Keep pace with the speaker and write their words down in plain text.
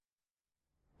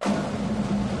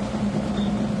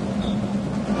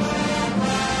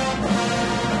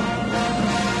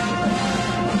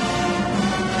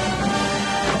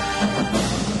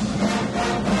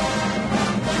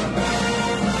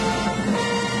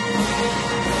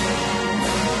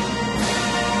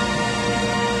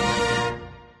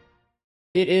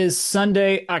It is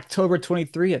Sunday, October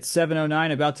 23 at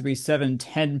 7:09, about to be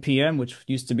 7:10 p.m., which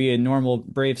used to be a normal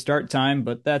Brave start time,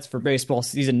 but that's for baseball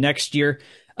season next year.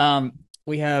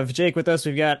 We have Jake with us.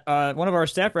 We've got one of our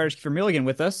staff writers, Kiefer Milligan,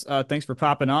 with us. Thanks for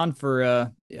popping on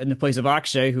for in the place of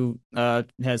Akshay, who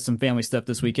has some family stuff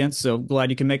this weekend. So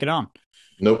glad you can make it on.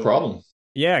 No problem.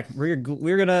 Yeah, we're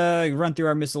gonna run through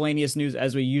our miscellaneous news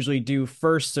as we usually do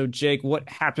first. So Jake, what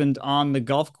happened on the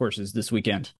golf courses this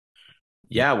weekend?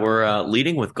 Yeah, we're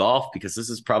leading with golf because this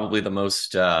is probably the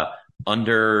most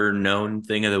under-known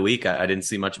thing of the week. I didn't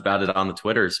see much about it on the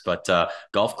Twitters, but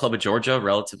Golf Club of Georgia,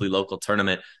 relatively local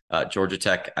tournament. Georgia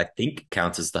Tech, I think,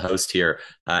 counts as the host here,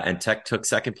 and Tech took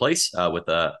second place with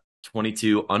a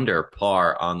 22 under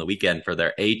par on the weekend for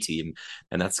their A team,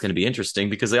 and that's going to be interesting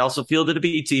because they also fielded a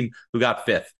B team who got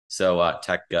fifth. So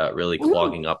Tech really Ooh.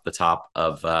 clogging up the top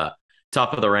of the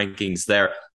rankings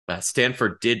there.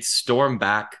 Stanford did storm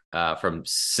back from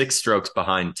 6 strokes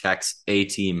behind Tech's A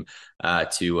team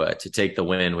to take the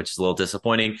win, which is a little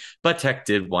disappointing. But Tech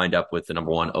did wind up with the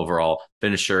number one overall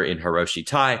finisher in Hiroshi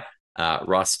Tai.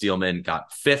 Ross Steelman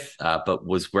got fifth, but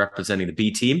was representing the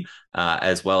B team,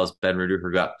 as well as Ben Ruder,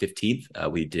 who got 15th.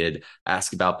 We did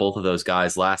ask about both of those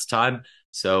guys last time.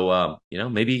 So,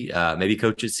 maybe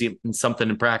coaches see something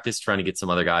in practice, trying to get some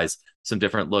other guys some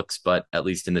different looks. But at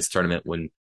least in this tournament,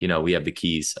 when we have the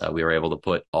keys. We were able to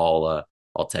put all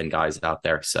 10 guys out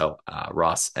there. So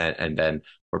Ross and Ben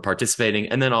were participating.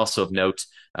 And then also of note,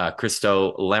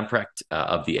 Christo Lamprecht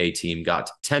of the A team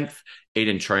got 10th.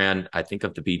 Aiden Tran, I think,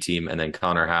 of the B team, and then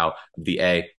Connor Howe of the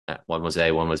A. One was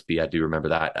A, one was B. I do remember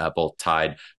that. Both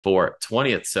tied for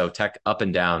 20th. So Tech up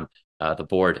and down the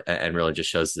board, and really just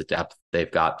shows the depth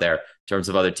they've got there. In terms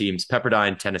of other teams,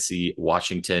 Pepperdine, Tennessee,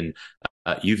 Washington,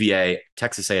 UVA,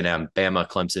 Texas A&M, Bama,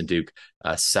 Clemson, Duke,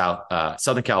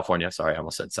 Southern California. Sorry, I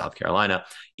almost said South Carolina,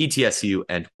 ETSU,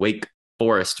 and Wake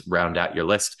Forest round out your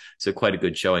list. So quite a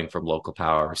good showing from local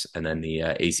powers, and then the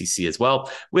ACC as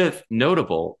well, with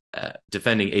notable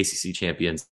defending ACC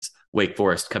champions Wake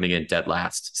Forest coming in dead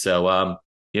last. So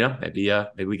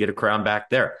maybe we get a crown back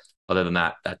there. Other than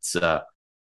that, that's a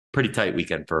pretty tight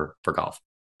weekend for golf.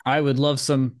 I would love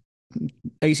some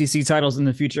ACC titles in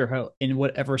the future in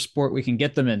whatever sport we can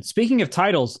get them in. Speaking of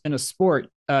titles in a sport,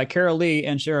 Kara Lee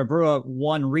and Shara Brua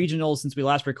won regionals since we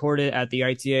last recorded at the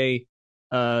ITA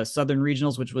Southern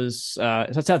Regionals, which was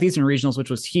Southeastern Regionals, which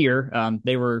was here.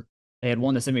 They had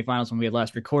won the semifinals when we had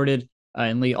last recorded,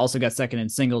 and Lee also got second in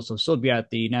singles, so she'll be at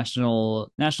the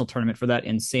national tournament for that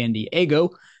in San Diego.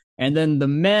 And then the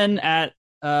men at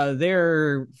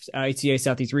their ITA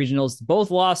Southeast Regionals both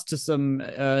lost to some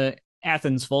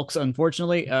Athens folks,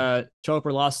 unfortunately.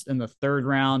 Chopra lost in the third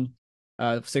round,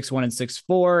 6-1 and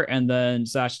 6-4, and then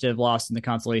Sachdev lost in the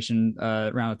consolation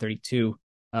round of 32,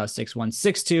 6-1,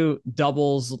 6-2.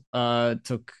 Doubles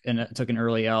took an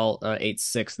early L,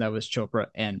 8-6. That was Chopra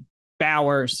and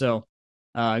Bauer. So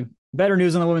better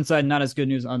news on the women's side, not as good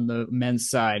news on the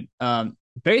men's side.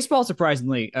 Baseball,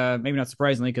 surprisingly, maybe not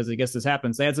surprisingly, because I guess this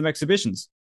happens. They had some exhibitions.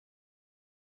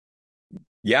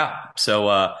 Yeah.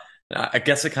 So I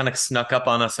guess it kind of snuck up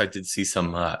on us. I did see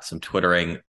some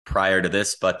twittering prior to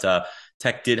this, but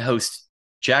Tech did host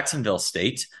Jacksonville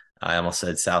State. I almost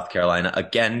said South Carolina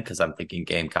again because I'm thinking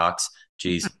Gamecocks.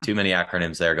 Geez, too many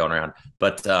acronyms there going around.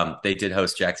 But they did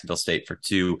host Jacksonville State for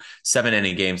 2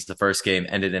 7-inning games. The first game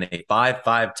ended in a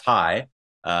 5-5 tie.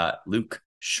 Luke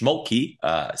Schmolke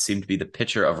seemed to be the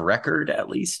pitcher of record, at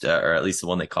least, or at least the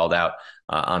one they called out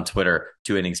on Twitter.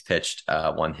 2 innings pitched,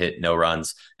 1 hit, no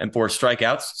runs, and 4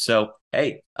 strikeouts. So,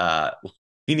 hey,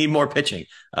 we need more pitching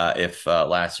if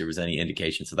last year was any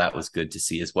indication. So that was good to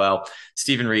see as well.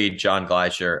 Stephen Reed, John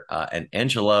Gleischer, and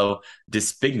Angelo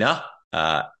Dispigna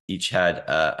each had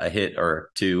a hit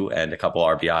or two and a couple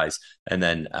RBIs. And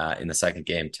then in the second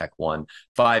game, Tech won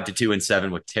 5-2 and 7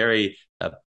 with Terry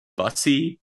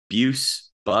Bussey,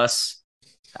 Bus.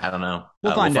 I don't know.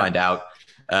 We'll We'll find out.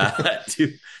 find out.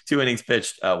 Two innings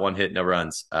pitched, 1 hit, no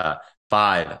runs,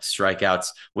 5 strikeouts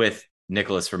with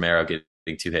Nicholas Romero getting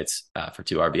 2 hits for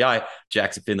 2 RBI,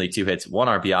 Jackson Finley 2 hits, 1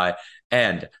 RBI,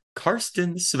 and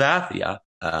Karsten Savathia,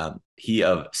 he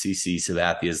of CC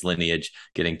Savathia's lineage,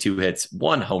 getting 2 hits,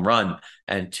 1 home run,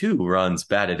 and 2 runs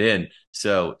batted in.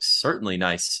 So certainly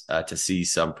nice to see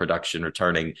some production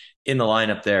returning in the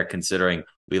lineup there, considering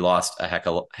we lost a heck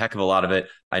of a lot of it.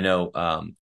 I know,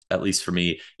 at least for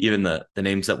me, even the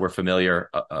names that were familiar,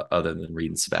 other than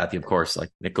Reed and Sabathia, of course, like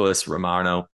Nicholas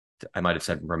Romano. I might have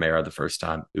said Romero the first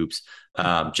time. Oops.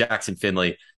 Jackson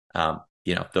Finley.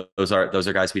 Those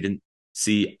are guys we didn't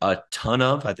see a ton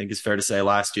of, I think is fair to say,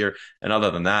 last year. And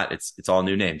other than that, it's all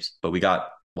new names. But we got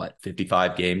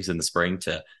 55 games in the spring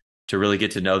to to really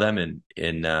get to know them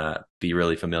and be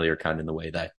really familiar, kind of in the way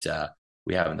that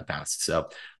we have in the past. So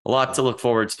a lot to look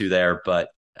forward to there, but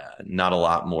not a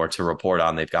lot more to report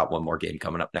on. They've got one more game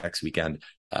coming up next weekend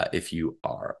if you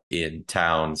are in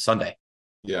town Sunday.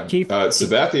 Yeah. Keith,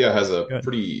 Sabathia has a good.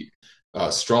 pretty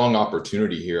strong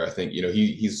opportunity here. I think,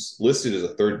 he's listed as a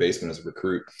third baseman as a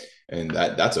recruit, and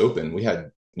that's open. We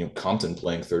had, Compton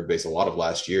playing third base a lot of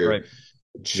last year Right.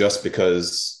 just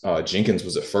because Jenkins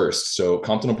was at first. So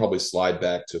Compton will probably slide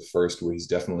back to first, where he's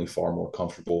definitely far more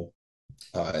comfortable.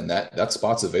 And that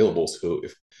spot's available. So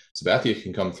if Sabathia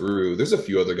can come through, there's a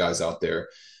few other guys out there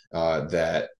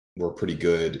that were pretty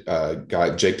good.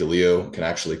 Guy Jake DeLeo can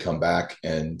actually come back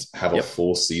and have a Yep.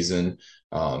 full season.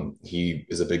 He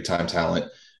is a big time talent,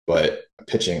 but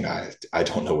pitching, I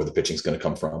don't know where the pitching is going to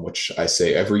come from, which I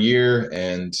say every year,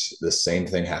 and the same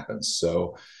thing happens.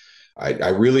 So I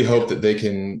really hope that they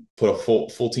can put a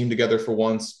full team together for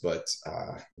once, but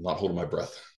I'm not holding my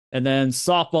breath. And then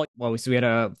softball. Well, we had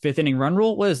a fifth inning run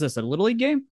rule. What is this? A little league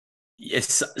game?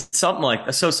 It's something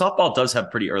like so. Softball does have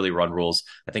pretty early run rules.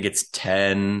 I think it's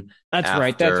 10 That's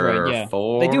right. That's right. after Yeah, they do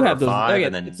four or have those. Oh, five, yeah,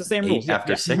 and it's then the same rules. 8 Yep,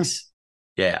 after yeah. 6.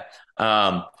 Yeah.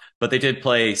 But they did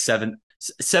play seven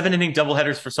inning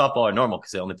doubleheaders for softball are normal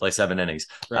because they only play 7 innings.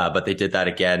 Right. But they did that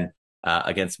again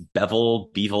against Bevel,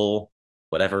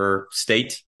 whatever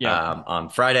state Yeah. on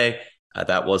Friday.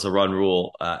 That was a run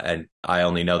rule, and I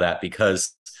only know that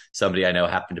because somebody I know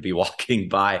happened to be walking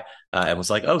by and was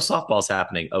like, "Oh, softball's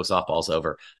happening! Oh, softball's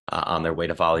over!" On their way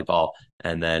to volleyball.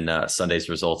 And then Sunday's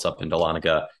results up in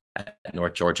Dahlonega at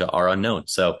North Georgia are unknown.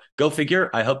 So go figure.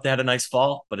 I hope they had a nice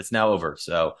fall, but it's now over.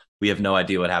 So we have no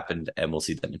idea what happened, and we'll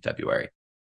see them in February.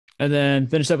 And then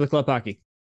finish up with club hockey.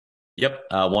 Yep,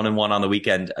 1-1 on the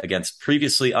weekend against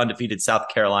previously undefeated South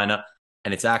Carolina,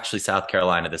 and it's actually South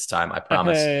Carolina this time, I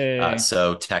promise. Hey.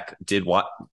 So Tech did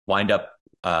wind up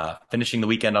finishing the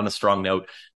weekend on a strong note.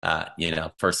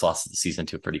 First loss of the season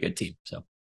to a pretty good team, so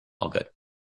all good.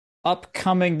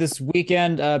 Upcoming this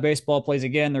weekend, baseball plays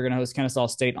again. They're going to host Kennesaw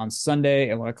State on Sunday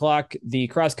at 1 o'clock. The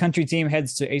cross country team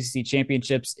heads to ACC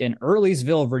championships in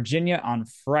Earlysville, Virginia on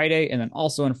Friday. And then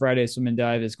also on Friday, swim and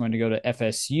dive is going to go to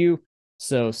FSU.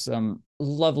 So some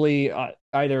lovely,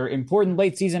 either important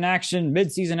late season action,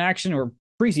 mid season action, or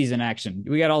preseason action.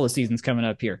 We got all the seasons coming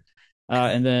up here.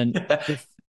 And then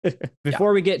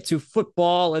before we get to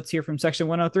football, let's hear from section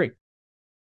 103.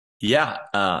 Yeah,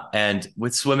 and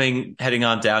with swimming heading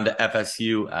on down to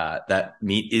FSU, that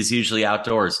meet is usually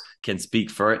outdoors. Can speak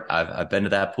for it. I've been to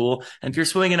that pool, and if you're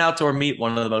swimming an outdoor meet,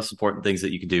 one of the most important things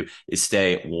that you can do is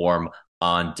stay warm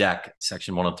on deck.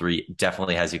 Section 103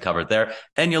 definitely has you covered there,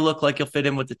 and you'll look like you'll fit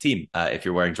in with the team if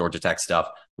you're wearing Georgia Tech stuff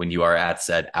when you are at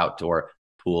said outdoor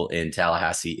pool in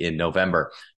Tallahassee in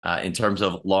November. In terms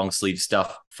of long sleeve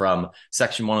stuff from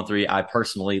Section 103, I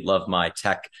personally love my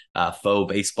Tech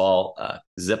faux baseball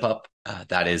zip up.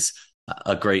 That is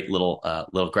a great little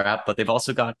grab. But they've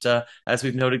also got, as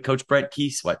we've noted, Coach Brent Key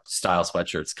style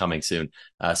sweatshirts coming soon.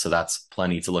 So that's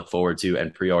plenty to look forward to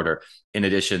and pre-order. In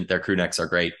addition, their crew necks are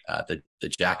great. The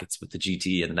jackets with the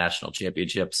GT and the national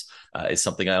championships is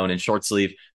something I own in short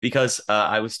sleeve because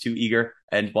I was too eager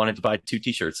and wanted to buy 2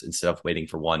 t-shirts instead of waiting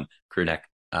for one crew neck.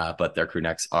 But their crew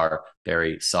necks are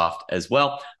very soft as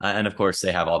well. And of course,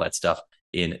 they have all that stuff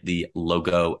in the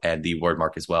logo and the word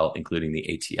mark as well, including the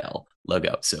ATL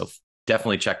logo. So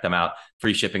definitely check them out.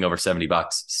 Free shipping over $70,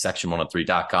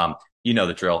 section103.com. You know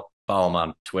the drill. Follow them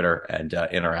on Twitter and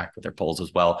interact with their polls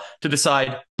as well to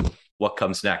decide what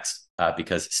comes next,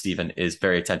 because Stephen is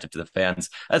very attentive to the fans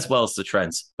as well as the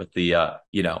trends with the,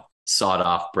 sawed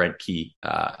off Brent Key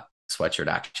sweatshirt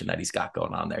action that he's got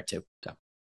going on there too. So.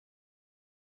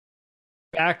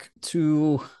 Back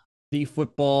to the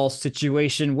football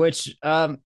situation, which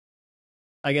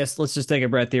I guess let's just take a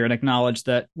breath here and acknowledge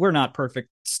that we're not perfect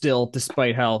still,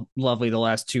 despite how lovely the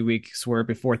last 2 weeks were.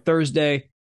 Before Thursday,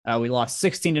 we lost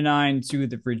 16-9 to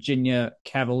the Virginia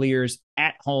Cavaliers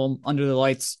at home under the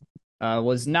lights.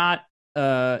 Was not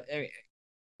the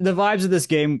vibes of this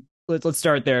game. Let's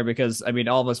start there because I mean,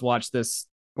 all of us watched this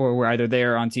or were either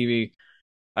there on TV.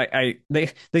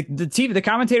 The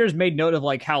commentators made note of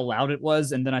like how loud it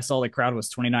was, and then I saw the crowd was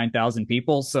 29,000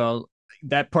 people. So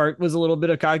that part was a little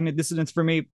bit of cognitive dissonance for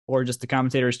me, or just the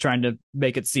commentators trying to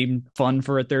make it seem fun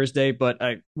for a Thursday. But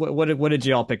what did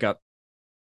you all pick up?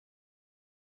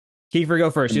 Kiefer, go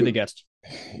first. You're the guest.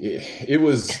 It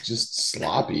was just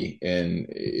sloppy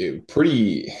and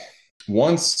pretty.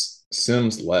 Once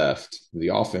Sims left, the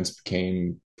offense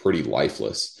became pretty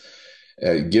lifeless.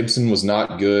 Gibson was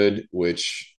not good,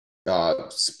 which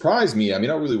surprised me. I mean,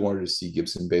 I really wanted to see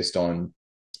Gibson based on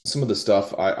some of the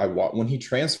stuff when he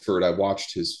transferred, I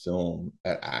watched his film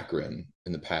at Akron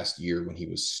in the past year when he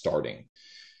was starting,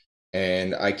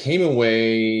 and I came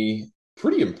away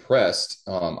pretty impressed.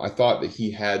 I thought that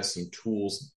he had some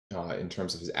tools in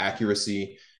terms of his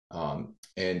accuracy.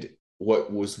 And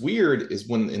what was weird is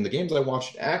when in the games I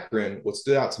watched at Akron, what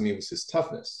stood out to me was his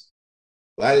toughness.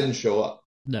 That didn't show up.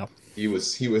 No. He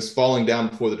was falling down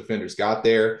before the defenders got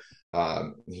there.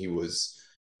 He was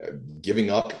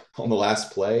giving up on the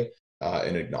last play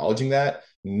and acknowledging that.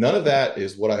 None of that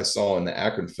is what I saw in the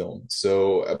Akron film.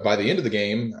 So by the end of the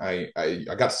game, I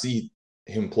got to see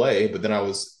him play, but then I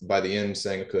was by the end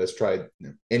saying, okay, let's try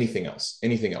anything else.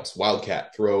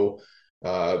 Wildcat, throw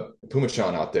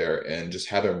Pumachan out there and just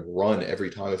have him run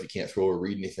every time. If he can't throw or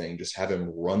read anything, just have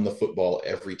him run the football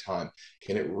every time.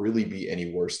 Can it really be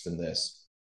any worse than this?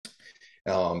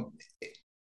 Um,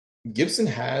 Gibson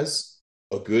has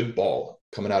a good ball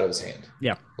coming out of his hand.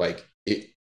 Yeah. Like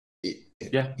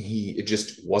Yeah. it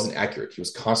just wasn't accurate. He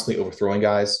was constantly overthrowing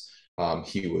guys.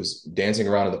 He was dancing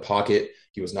around in the pocket.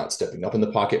 He was not stepping up in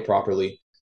the pocket properly.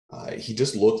 He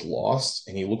just looked lost,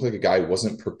 and he looked like a guy who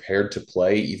wasn't prepared to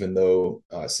play, even though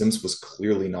Sims was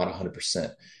clearly not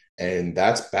 100%. And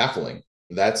that's baffling.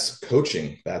 That's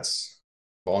coaching. That's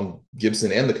on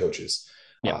Gibson and the coaches.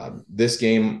 Yeah. This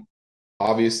game,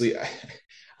 obviously,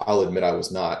 I'll admit I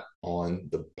was not on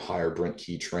the higher Brent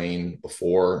Key train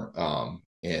before.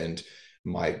 And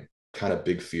my kind of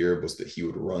big fear was that he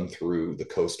would run through the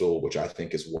Coastal, which I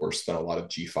think is worse than a lot of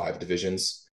G5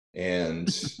 divisions, and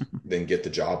then get the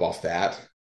job off that.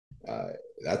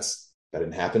 That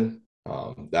didn't happen.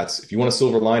 That's if you want a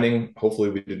silver lining. Hopefully,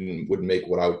 wouldn't make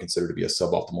what I would consider to be a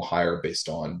suboptimal hire based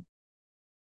on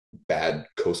bad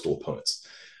Coastal opponents.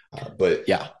 But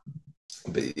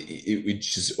it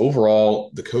just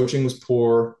overall the coaching was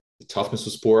poor. The toughness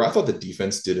was poor. I thought the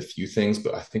defense did a few things,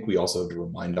 but I think we also have to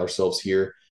remind ourselves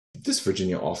here this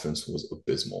Virginia offense was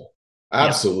abysmal,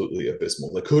 absolutely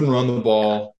abysmal. They couldn't run the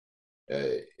ball.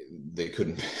 They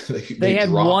couldn't. They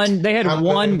had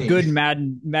one good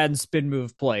Madden spin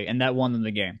move play, and that won them the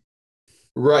game.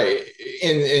 Right,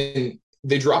 and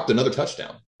they dropped another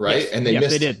touchdown. Right, and they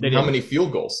missed how many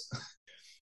field goals?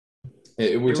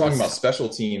 We're talking about special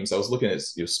teams. I was looking at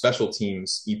special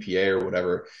teams EPA or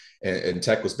whatever, and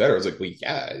Tech was better. I was like, well,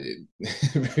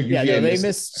 they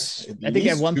missed. I think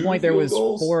at one point there was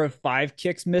 4 or 5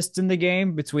 kicks missed in the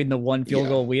game between the one field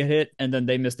goal we hit, and then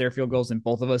they missed their field goals, and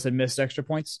both of us had missed extra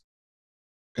points.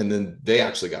 And then they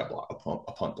actually got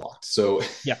a punt blocked. So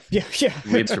yeah,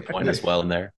 we extra point as well in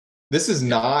there. This is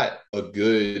not a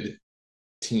good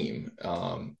team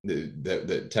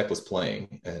that Tech was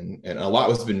playing, and a lot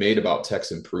has been made about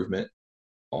Tech's improvement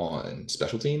on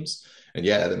special teams, and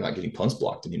they're not getting punts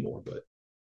blocked anymore, but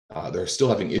they're still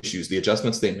having issues. The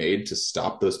adjustments they made to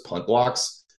stop those punt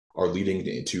blocks are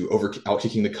leading to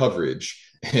outkicking the coverage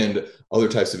and other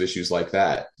types of issues like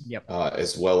that.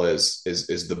 As well as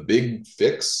the big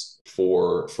fix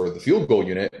for the field goal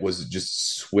unit was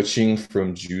just switching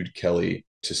from Jude Kelly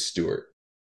to Stewart.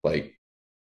 Like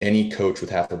any coach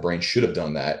with half a brain should have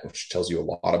done that, which tells you a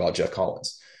lot about Jeff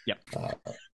Collins.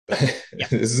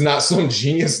 This is not some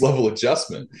genius level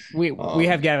adjustment. We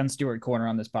have Gavin Stewart corner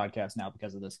on this podcast now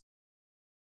because of this.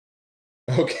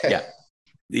 Okay.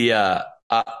 Yeah.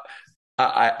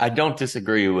 I don't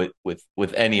disagree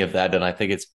with any of that, and I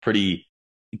think it's pretty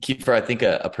Kiefer. I think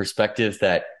a perspective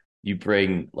that you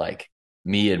bring, like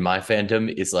me and my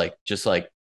fandom, is like just like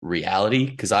reality,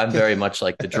 because I'm very much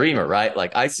like the dreamer, right?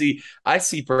 Like I see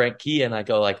Brent Key and I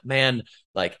go like, man,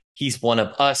 like he's one of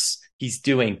us. He's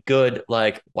doing good.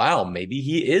 Like, wow, maybe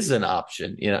he is an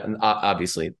option. And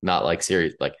obviously not like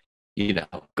serious, like,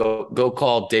 go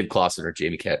call Dave Clawson or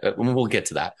Jamie Cat. We'll get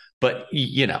to that. But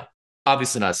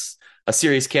obviously not a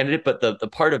serious candidate, but the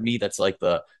part of me that's like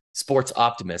the sports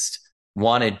optimist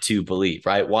wanted to believe,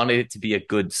 right? Wanted it to be a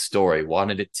good story,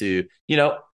 wanted it to,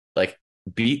 like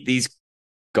beat these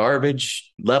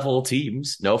garbage level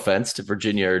teams. No offense to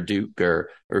Virginia or Duke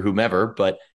or whomever,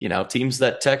 but teams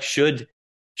that Tech should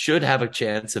have a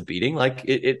chance of beating. Like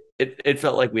it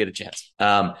felt like we had a chance.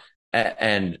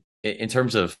 And in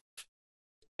terms of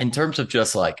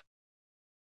just like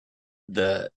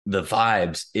the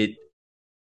vibes,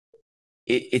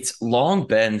 it's long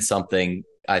been something,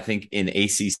 I think, in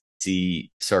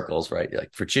ACC circles, right?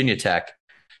 Like Virginia Tech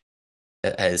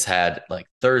has had, like,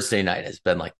 Thursday night has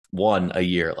been like one a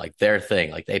year, like their thing.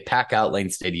 Like they pack out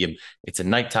Lane Stadium. It's a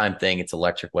nighttime thing. It's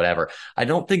electric, whatever. I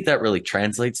don't think that really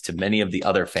translates to many of the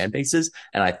other fan bases.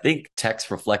 And I think Tech's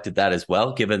reflected that as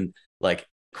well, given like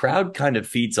crowd kind of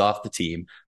feeds off the team.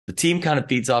 The team kind of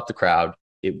feeds off the crowd.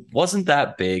 It wasn't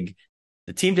that big.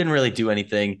 the team didn't really do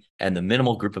anything, and the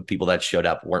minimal group of people that showed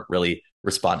up weren't really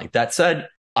responding. That said,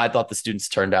 I thought the students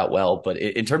turned out well, but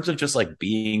in terms of just like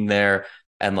being there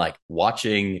and like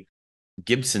watching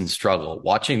Gibson struggle,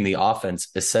 watching the offense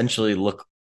essentially look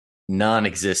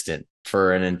non-existent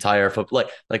for an entire football.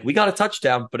 Like we got a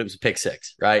touchdown, but it was a pick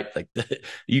six, right? Like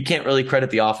you can't really credit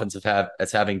the offense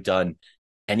as having done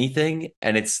anything,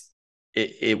 and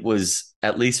it was,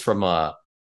 at least from a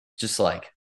just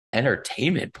like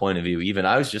entertainment point of view. Even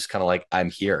I was just kind of like, I'm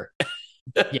here.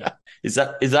 Yeah. Is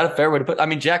that a fair way to put? I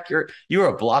mean, Jack, you were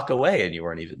a block away and you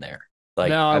weren't even there. Like,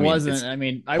 No, I I mean, wasn't. it's I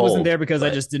mean, I wasn't cold, there because I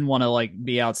but just didn't want to like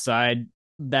be outside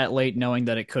that late, knowing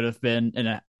that it could have been.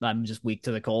 And I'm just weak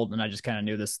to the cold, and I just kind of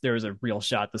knew this. There was a real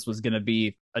shot this was going to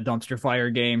be a dumpster fire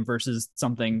game versus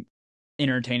something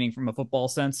entertaining from a football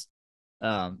sense.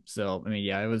 So I mean,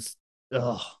 yeah, it was.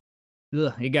 Ugh,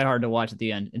 it got hard to watch at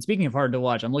the end. And speaking of hard to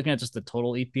watch, I'm looking at just the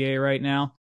total EPA right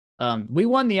now. We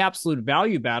won the absolute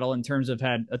value battle in terms of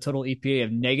had a total EPA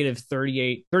of negative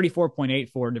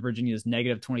 34.84 to Virginia's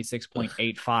negative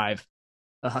 26.85.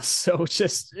 So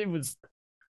just, it was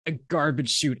a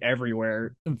garbage shoot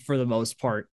everywhere for the most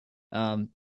part.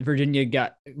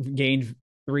 Virginia gained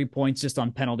 3 points just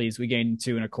on penalties. We gained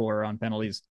 2.25 on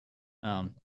penalties.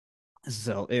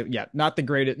 Yeah, not the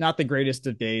greatest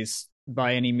of days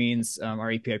by any means.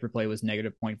 Our EPA per play was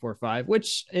negative 0.45,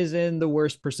 which is in the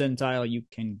worst percentile you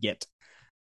can get.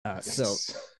 So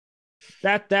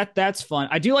that's fun.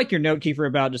 I do like your note, Kiefer,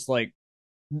 about just like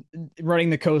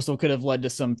running the coastal could have led to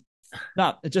some,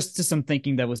 not just to some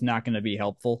thinking that was not going to be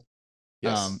helpful.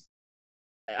 Yes.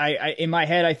 I in my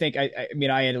head, I think I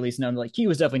mean I had at least known like he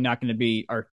was definitely not going to be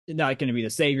the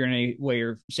savior in any way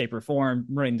or shape or form.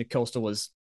 Running the coastal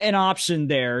was an option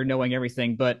there, knowing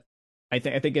everything, but I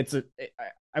think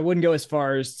I wouldn't go as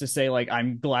far as to say like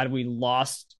I'm glad we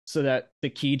lost so that the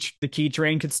key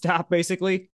train could stop,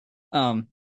 basically. But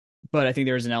I think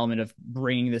there's an element of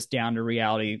bringing this down to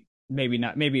reality. Maybe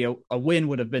not. Maybe a win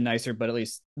would have been nicer, but at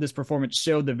least this performance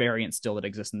showed the variance still that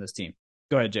exists in this team.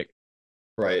 Go ahead, Jake.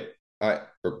 Right.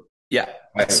 yeah.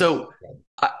 So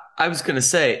I was going to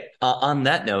say, on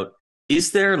that note,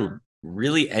 is there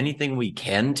really anything we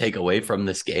can take away from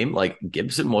this game? Like,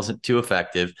 Gibson wasn't too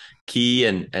effective. Key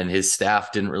and his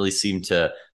staff didn't really seem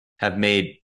to have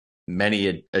made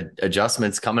many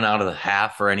adjustments coming out of the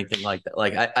half or anything like that.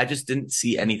 Like, I just didn't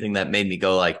see anything that made me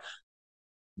go like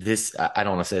this. I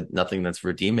don't want to say nothing that's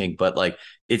redeeming, but like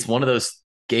it's one of those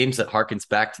games that harkens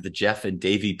back to the Jeff and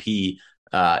Davey P,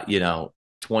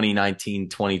 2019,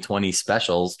 2020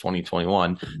 specials,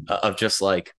 2021 of just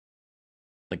like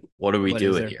what are we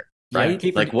doing here? Right?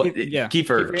 Yeah,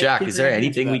 Kiefer, Jack, is there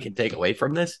anything we can take away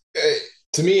from this?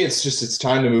 To me, it's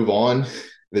time to move on.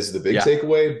 This is the big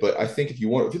takeaway, but I think if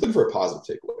you're looking for a positive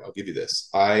takeaway, I'll give you this.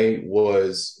 I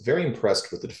was very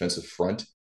impressed with the defensive front,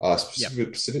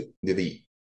 specifically the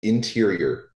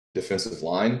interior defensive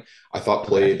line. I thought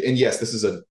played, and yes, this is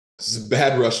a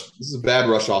bad rush. This is a bad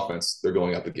rush offense they're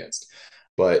going up against,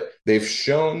 but they've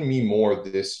shown me more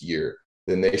this year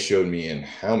than they showed me in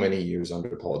how many years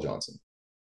under Paul Johnson.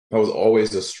 That was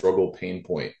always a struggle pain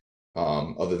point,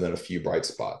 other than a few bright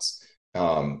spots.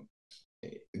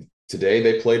 Today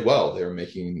they played well. They were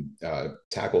making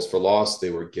tackles for loss. They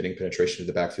were getting penetration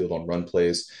to the backfield on run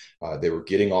plays. They were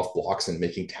getting off blocks and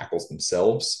making tackles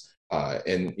themselves.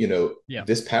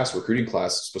 This past recruiting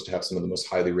class is supposed to have some of the most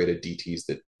highly rated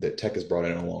DTs that Tech has brought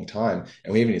in a long time,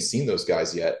 and we haven't even seen those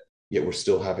guys yet. Yet we're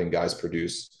still having guys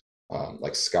produce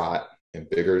like Scott and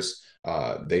Biggers.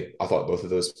 I thought both of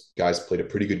those guys played a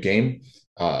pretty good game.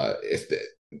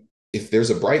 If there's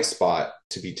a bright spot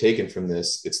to be taken from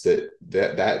this, it's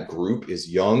that group is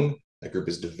young, that group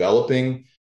is developing,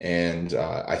 and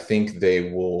I think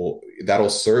that'll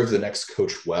serve the next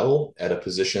coach well at a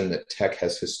position that Tech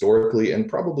has historically and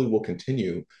probably will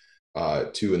continue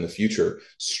to in the future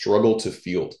struggle to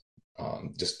field,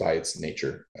 just by its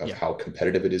nature of how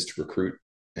competitive it is to recruit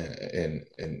and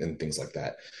things like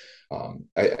that.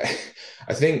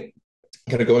 I think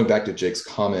kind of going back to Jake's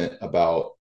comment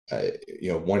about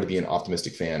wanting to be an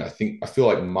optimistic fan. I feel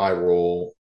like my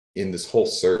role in this whole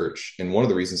search, and one of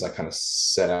the reasons I kind of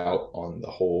set out on the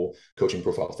whole coaching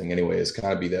profile thing anyway, is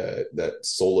kind of be that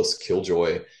soulless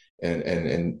killjoy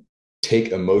and take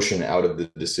emotion out of the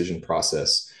decision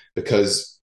process,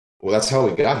 because that's how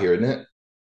we got here, isn't it?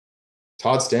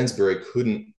 Todd Stansbury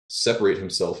couldn't separate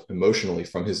himself emotionally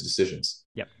from his decisions.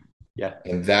 Yep. Yeah.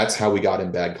 And that's how we got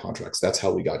in bad contracts. That's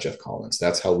how we got Jeff Collins.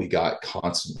 That's how we got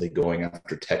constantly going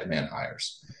after tech man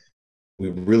hires. We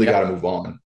really got to move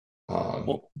on.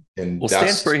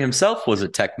 Stansbury himself was a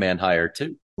tech man hire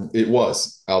too. It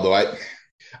was, although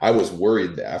I was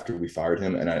worried that after we fired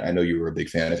him, and I know you were a big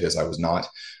fan of his, I was not,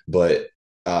 but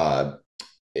uh,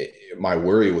 my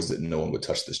worry was that no one would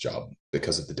touch this job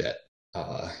because of the debt.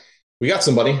 We got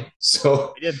somebody,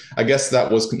 so I guess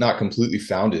that was not completely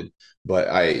founded, but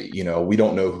we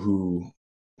don't know who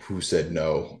said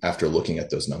no after looking at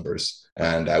those numbers,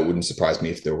 and it wouldn't surprise me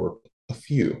if there were a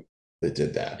few that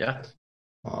did that. Yeah,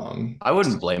 I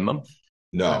wouldn't blame them.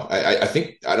 No, I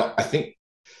think I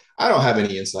don't have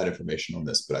any inside information on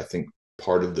this, but I think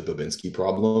part of the Babinski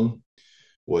problem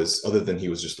was, other than he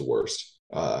was just the worst,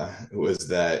 was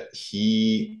that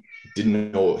he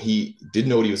didn't know what he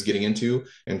was getting into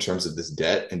in terms of this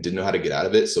debt and didn't know how to get out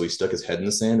of it. So he stuck his head in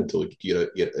the sand until he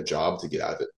could get a job to get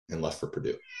out of it and left for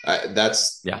Purdue.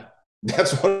 That's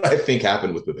what I think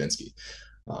happened with Babinski.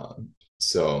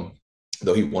 So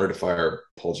though he wanted to fire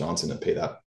Paul Johnson and pay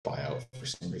that buyout for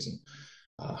some reason,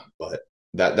 but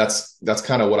that's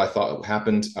kind of what I thought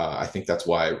happened. I think that's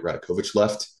why Radakovich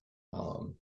left.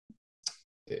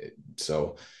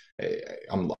 So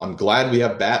I'm glad we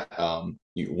have Bat.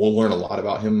 We'll learn a lot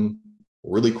about him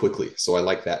really quickly. So I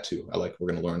like that too.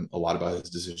 We're going to learn a lot about his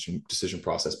decision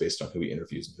process based on who he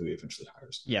interviews and who he eventually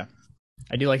hires. Yeah.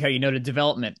 I do like how you noted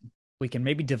development. We can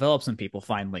maybe develop some people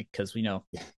finally, because we know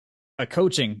a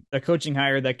coaching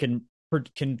hire that can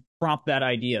prompt that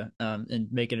idea and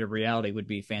make it a reality would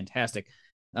be fantastic.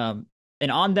 And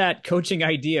on that coaching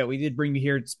idea, we did bring you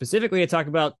here specifically to talk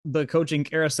about the coaching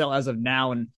carousel as of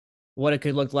now and what it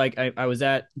could look like. I was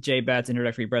at Jay Bat's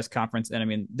introductory press conference, and I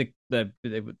mean, it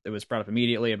was brought up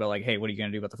immediately about like, hey, what are you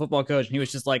going to do about the football coach? And he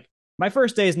was just like, my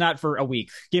first day is not for a week.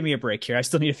 Give me a break here. I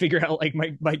still need to figure out like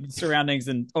my surroundings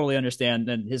and totally understand.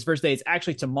 And his first day is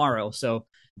actually tomorrow. So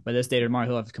by this day tomorrow,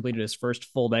 he'll have completed his first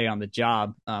full day on the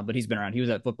job. But he's been around. He was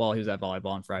at football. He was at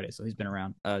volleyball on Friday. So he's been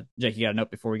around. Jake, you got a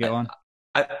note before we go on?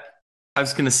 I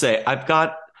was going to say, I've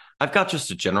got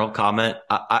just a general comment.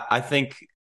 I think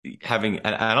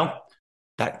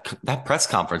that press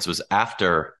conference was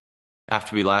after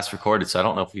we last recorded. So I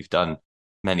don't know if we've done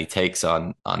many takes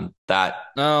on that.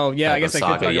 Oh yeah, I guess I could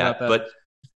talk about that.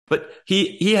 But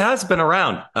he has been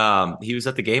around. He was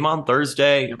at the game on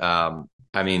Thursday. Yep.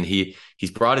 I mean,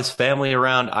 he's brought his family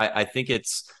around. I think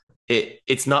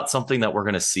it's not something that we're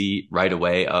going to see right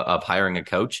away of hiring a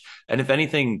coach. And if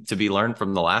anything to be learned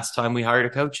from the last time we hired a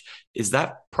coach is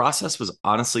that process was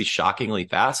honestly shockingly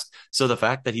fast. So the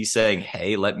fact that he's saying,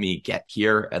 hey, let me get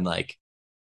here and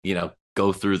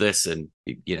go through this and,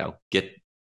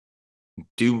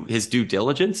 do his due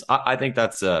diligence. I think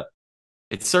it's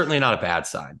certainly not a bad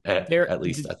sign. At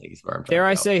least I think he's where I'm dare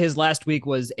I say his last week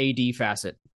was AD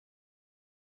facet.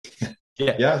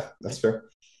 Yeah, that's fair.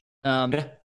 Yeah.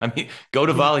 I mean, go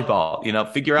to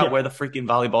volleyball, figure out where the freaking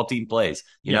volleyball team plays.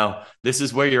 You know, this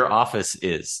is where your office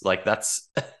is. Like that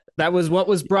was what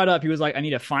was brought up. He was like, I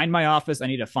need to find my office. I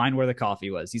need to find where the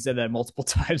coffee was. He said that multiple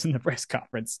times in the press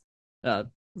conference.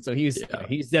 So he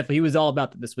was all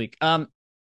about that this week.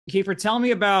 Kiefer, tell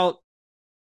me about,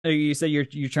 you said you're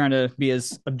trying to be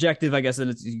as objective, I guess,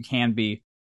 as you can be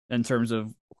in terms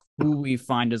of who we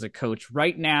find as a coach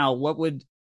right now.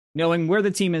 Knowing where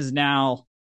the team is now,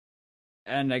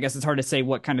 and I guess it's hard to say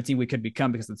what kind of team we could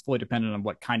become because it's fully dependent on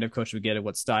what kind of coach we get and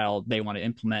what style they want to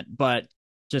implement. But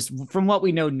just from what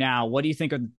we know now, what do you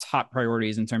think are the top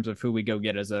priorities in terms of who we go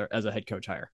get as a head coach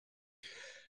hire?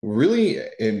 Really,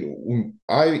 and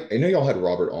I know y'all had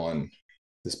Robert on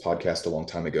this podcast a long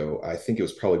time ago. I think it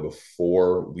was probably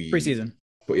before preseason.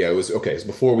 But yeah, it was okay. It was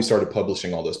before we started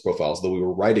publishing all those profiles, though we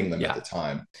were writing them at the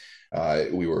time.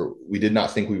 We did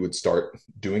not think we would start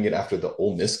doing it after the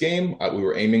Ole Miss game. We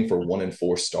were aiming for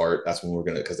 1-4 start. That's when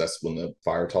because that's when the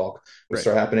fire talk would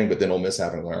start happening. But then Ole Miss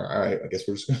happened. We're all right, I guess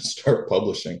we're just going to start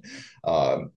publishing.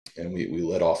 And we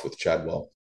led off with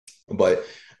Chadwell. But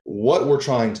what we're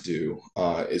trying to do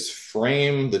is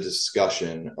frame the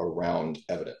discussion around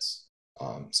evidence,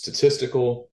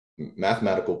 statistical,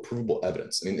 mathematical, provable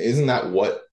evidence. I mean, isn't that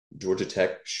what Georgia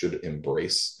Tech should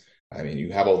embrace? I mean,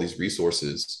 you have all these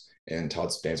resources, and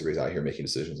Todd Stansbury's out here making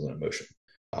decisions on emotion.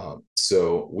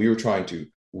 So we were trying to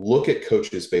look at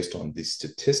coaches based on the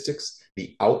statistics,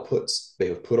 the outputs they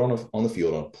have put on the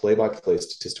field on a play-by-play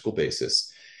statistical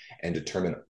basis, and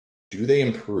determine, do they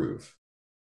improve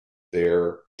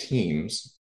their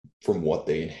teams from what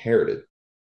they inherited?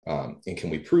 And can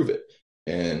we prove it?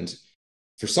 And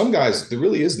for some guys, there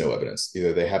really is no evidence.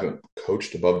 Either they haven't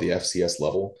coached above the FCS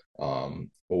level,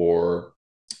 or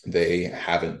they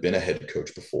haven't been a head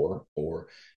coach before, or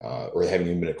they haven't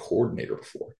even been a coordinator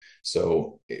before.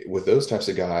 So with those types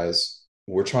of guys,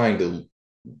 we're trying to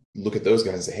look at those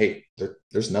guys and say, hey,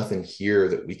 there's nothing here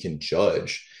that we can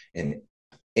judge. And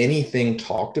anything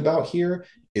talked about here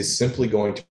is simply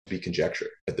going to be conjecture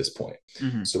at this point.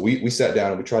 Mm-hmm. So we sat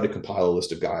down and we tried to compile a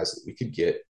list of guys that we could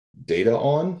get data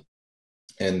on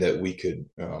and that we could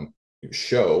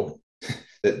show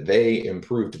that they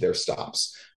improved their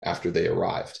stops after they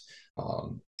arrived.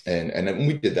 And then when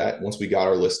we did that, once we got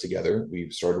our list together, we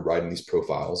started writing these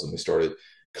profiles and we started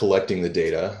collecting the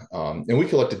data. And we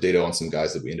collected data on some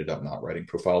guys that we ended up not writing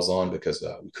profiles on because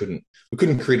we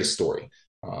couldn't create a story.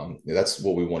 That's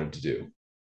what we wanted to do.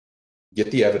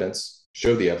 Get the evidence,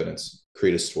 show the evidence,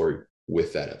 create a story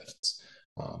with that evidence.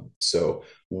 So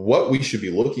what we should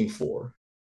be looking for,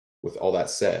 with all that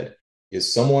said,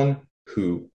 is someone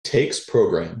who takes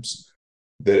programs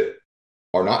that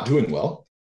are not doing well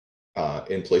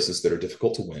in places that are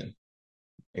difficult to win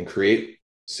and create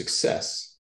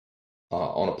success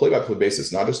on a play-by-play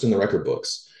basis, not just in the record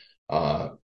books,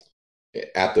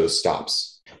 at those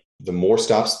stops. The more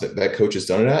stops that coach has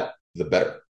done it at, the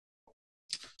better.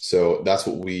 So that's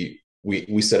what we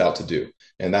set out to do.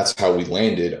 And that's how we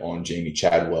landed on Jamey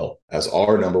Chadwell as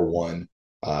our number one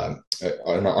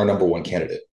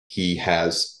candidate.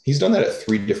 He's done that at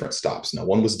 3 different stops. Now,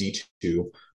 one was D2,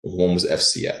 one was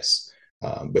FCS.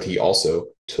 But he also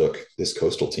took this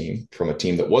Coastal team from a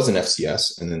team that was an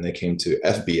FCS, and then they came to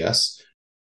FBS,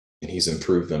 and he's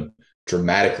improved them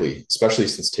dramatically, especially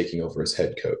since taking over as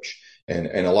head coach. And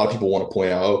a lot of people want to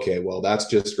point out, okay, well, that's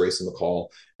just Grayson McCall.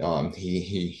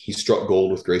 He struck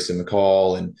gold with Grayson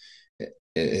McCall,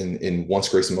 and once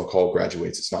Grayson McCall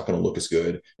graduates, it's not going to look as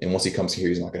good. And once he comes here,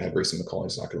 he's not going to have Grayson McCall, and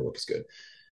it's not going to look as good.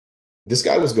 This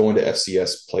guy was going to the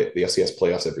FCS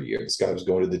playoffs every year. This guy was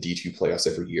going to the D2 playoffs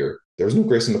every year. There was no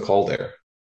Grayson McCall there.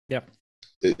 Yep.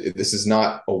 This is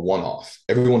not a one-off.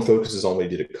 Everyone focuses on what he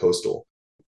did at Coastal.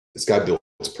 This guy builds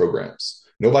programs.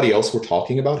 Nobody else we're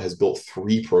talking about has built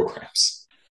 3 programs.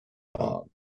 Unless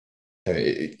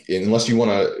you want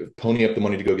to pony up the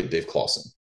money to go get Dave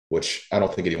Clawson, which I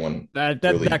don't think anyone really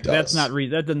does.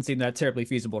 That doesn't seem that terribly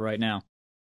feasible right now.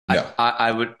 No.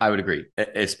 I would agree,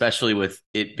 especially with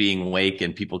it being Wake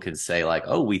and people can say like,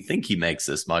 oh, we think he makes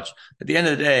this much. At the end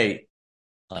of the day,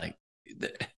 like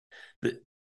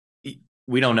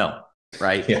we don't know,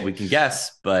 right? Yeah. We can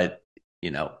guess, but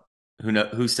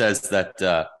who says that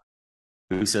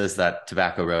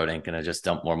Tobacco Road ain't gonna just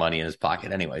dump more money in his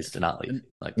pocket anyways to not leave?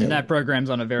 And that program's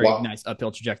on a very nice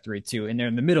uphill trajectory too, and they're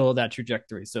in the middle of that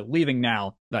trajectory. So leaving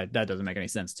now, that doesn't make any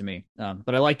sense to me.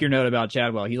 But I like your note about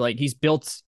Chadwell. He's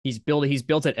built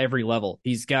at every level.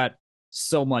 He's got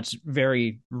so much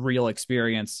very real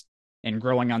experience and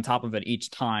growing on top of it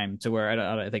each time to where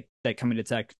I think that coming to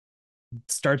Tech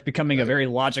starts becoming a very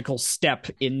logical step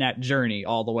in that journey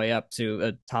all the way up to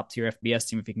a top tier FBS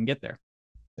team if he can get there.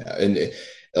 Yeah, and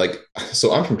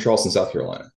so I'm from Charleston, South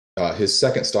Carolina. His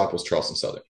second stop was Charleston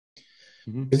Southern.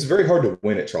 Mm-hmm. It's very hard to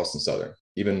win at Charleston Southern,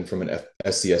 even from an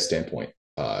FCS standpoint.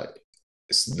 The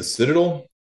Citadel,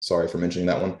 sorry for mentioning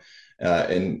that one,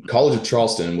 and College of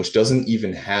Charleston, which doesn't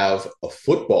even have a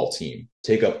football team,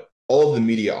 take up all of the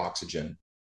media oxygen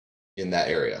in that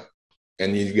area.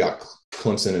 And you've got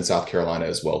Clemson and South Carolina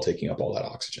as well taking up all that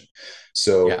oxygen.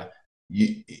 So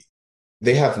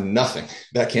they have nothing.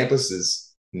 That campus is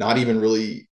not even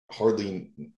really hardly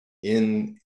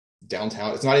in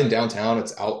downtown. It's not in downtown.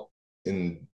 It's out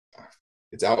a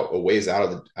ways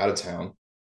out of town.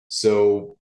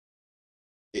 So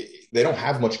they don't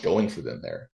have much going for them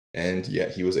there. And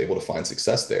yet he was able to find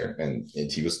success there. And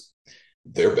he was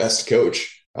their best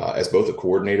coach as both a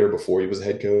coordinator before he was a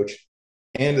head coach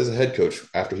and as a head coach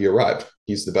after he arrived.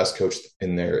 He's the best coach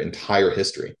in their entire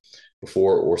history,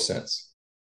 before or since.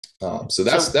 So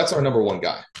that's our number one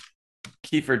guy.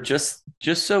 Kiefer, just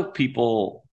so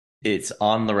people, it's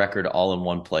on the record all in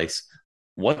one place.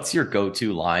 What's your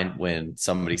go-to line when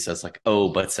somebody says like, "Oh,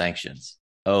 but sanctions"?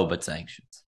 Oh, but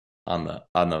sanctions on the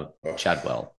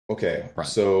Chadwell. Okay,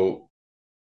 so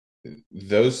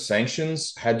those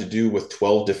sanctions had to do with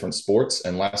 12 different sports,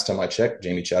 and last time I checked,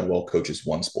 Jamey Chadwell coaches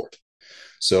 1 sport.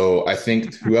 So I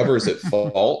think whoever is at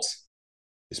fault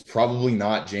is probably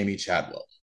not Jamey Chadwell.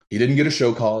 He didn't get a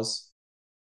show cause.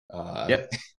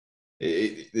 Yep.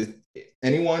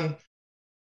 Anyone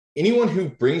who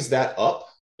brings that up,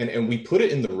 and we put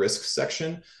it in the risk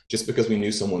section just because we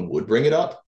knew someone would bring it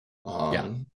up.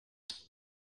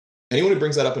 Anyone who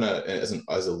brings that up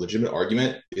as a legitimate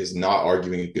argument is not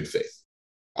arguing in good faith.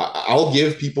 I'll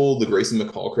give people the Grayson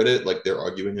McCall credit, like they're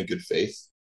arguing in good faith,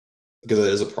 because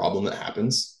that is a problem that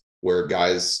happens where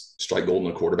guys strike gold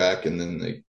in a quarterback and then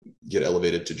they get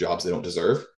elevated to jobs they don't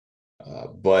deserve.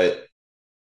 But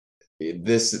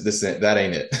that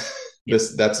ain't it.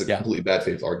 That's a completely bad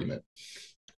faith argument.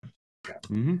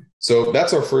 Mm-hmm. So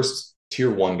that's our first tier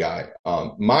one guy.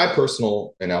 My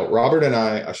personal, and now Robert and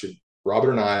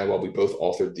I, while we both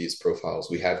authored these profiles,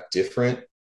 we have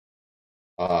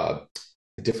uh,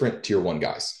 different tier one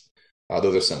guys,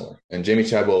 though they're similar. And Jamey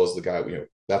Chadwell is the guy,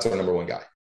 that's our number one guy.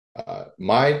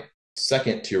 My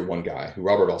second tier one guy, who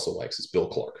Robert also likes, is Bill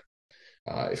Clark.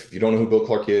 If you don't know who Bill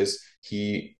Clark is,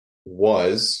 he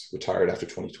was retired after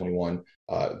 2021,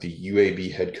 the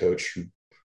UAB head coach who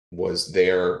was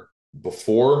there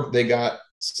before they got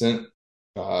sent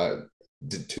to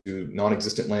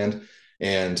non-existent land,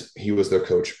 and he was their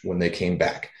coach when they came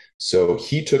back. So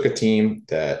he took a team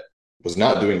that was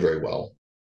not doing very well,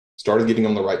 started getting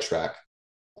on the right track,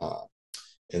 uh,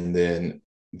 and then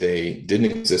they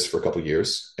didn't exist for a couple of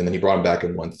years, and then he brought them back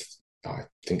and won, I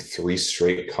think, three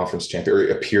straight conference champion, or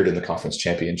appeared in the conference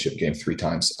championship game three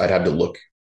times. I'd have to look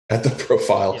at the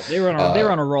profile. Yeah, they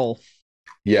were on a roll.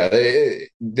 Yeah,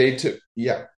 they took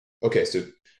yeah. Okay, so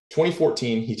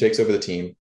 2014 he takes over the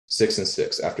team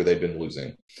 6-6 after they'd been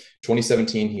losing.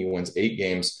 2017 he wins 8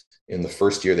 games in the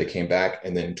first year they came back,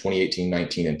 and then 2018,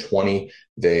 19, and 20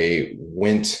 they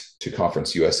went to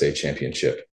Conference USA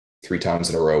championship three times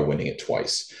in a row, winning it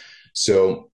twice.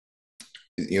 So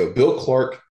Bill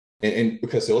Clark, and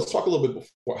because so let's talk a little bit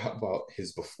about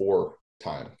his before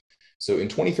time. So in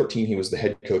 2013 he was the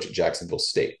head coach at Jacksonville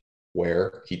State,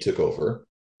 where he took over.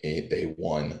 They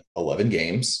won 11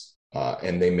 games,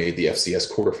 and they made the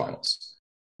FCS quarterfinals.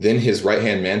 Then his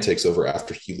right-hand man takes over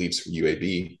after he leaves for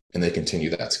UAB, and they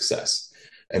continue that success.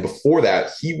 And before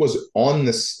that, he was on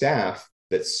the staff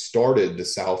that started the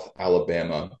South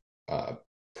Alabama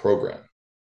program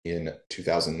in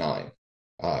 2009.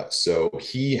 So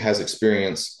he has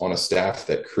experience on a staff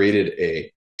that created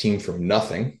a team from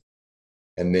nothing,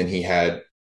 and then he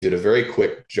did a very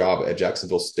quick job at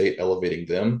Jacksonville State, elevating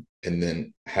them, and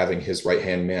then having his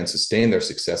right-hand man sustain their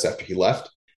success after he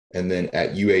left. And then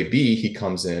at UAB, he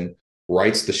comes in,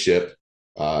 rights the ship,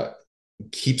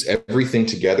 keeps everything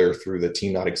together through the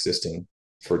team not existing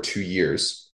for 2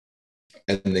 years,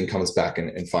 and then comes back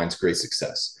and finds great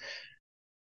success.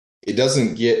 It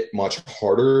doesn't get much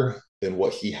harder than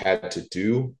what he had to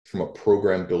do from a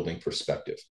program building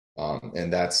perspective.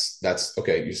 And that's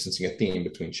okay. You're sensing a theme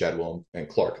between Chadwell and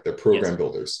Clark. They're program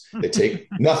builders. They take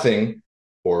nothing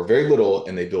or very little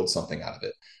and they build something out of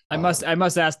it. I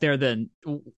must ask there then,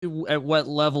 at what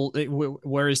level,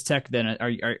 where is Tech then?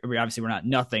 Are obviously we're not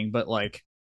nothing, but like,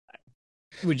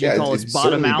 would you call us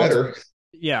bottom out? Better.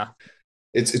 Yeah.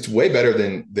 It's way better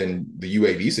than the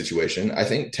UAB situation. I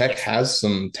think Tech has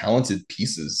some talented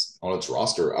pieces on its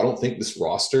roster. I don't think this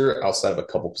roster, outside of a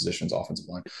couple positions, offensive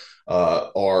line,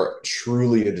 are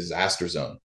truly a disaster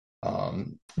zone.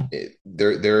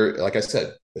 They're like I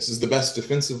said, this is the best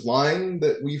defensive line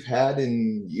that we've had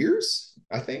in years,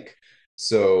 I think.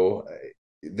 So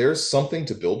there's something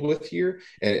to build with here.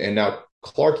 And now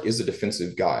Clark is a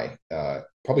defensive guy,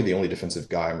 probably the only defensive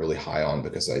guy I'm really high on,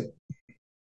 because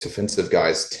defensive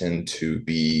guys tend to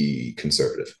be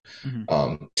conservative,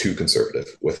 too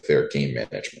conservative with their game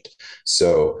management.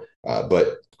 So,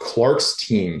 but Clark's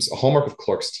teams, a hallmark of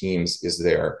Clark's teams is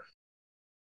their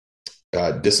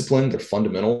discipline, their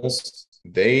fundamentals.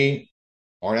 They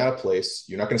aren't out of place.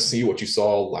 You're not going to see what you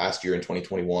saw last year in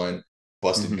 2021,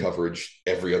 busted coverage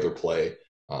every other play.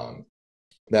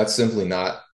 That's simply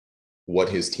not what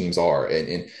his teams are.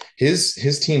 And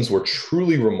his teams were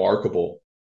truly remarkable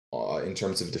in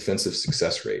terms of defensive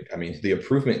success rate. I mean, the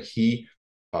improvement he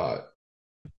that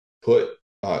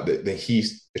he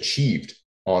achieved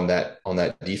on that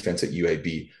defense at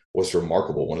UAB was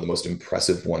remarkable. One of the most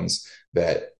impressive ones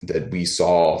that we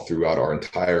saw throughout our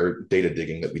entire data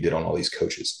digging that we did on all these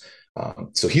coaches.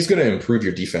 So he's going to improve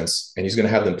your defense, and he's going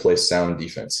to have them play sound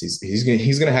defense. He's going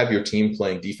to have your team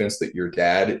playing defense that your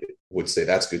dad would say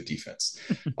that's good defense.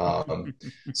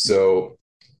 So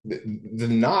the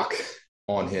knock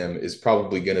on him is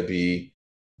probably going to be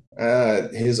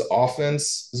his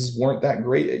offenses weren't that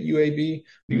great at UAB.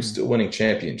 He was still winning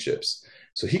championships.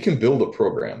 So he can build a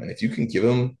program. And if you can give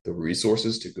him the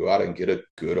resources to go out and get a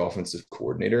good offensive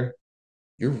coordinator,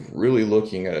 you're really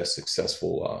looking at a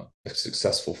successful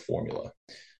formula.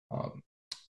 A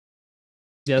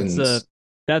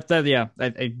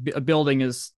building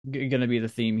is going to be the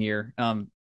theme here. And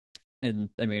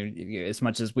I mean, as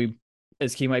much as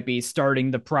he might be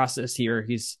starting the process here,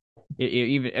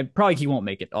 probably he won't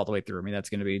make it all the way through. I mean, that's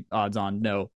going to be odds on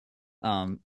no.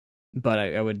 But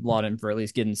I would laud him for at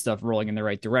least getting stuff rolling in the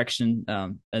right direction.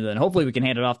 And then hopefully we can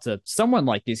hand it off to someone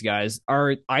like these guys.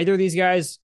 Are either of these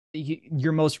guys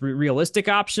your most realistic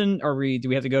option, or do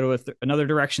we have to go to another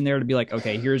direction there to be like,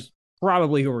 okay, here's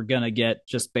probably who we're going to get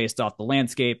just based off the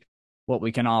landscape, what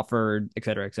we can offer, et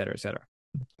cetera, et cetera, et cetera?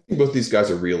 both these guys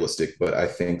are realistic, but I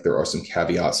think there are some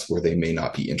caveats where they may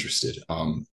not be interested.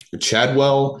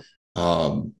 Chadwell,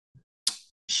 um,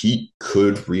 he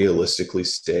could realistically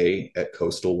stay at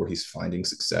Coastal where he's finding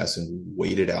success and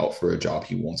wait it out for a job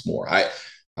he wants more. I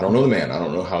don't know the man. I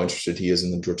don't know how interested he is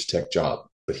in the Georgia Tech job,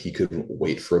 but he could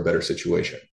wait for a better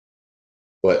situation.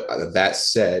 But that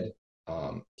said,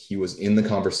 he was in the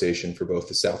conversation for both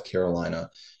the South Carolina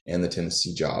and the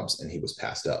Tennessee jobs, and he was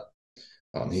passed up.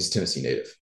 He's a Tennessee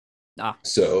native.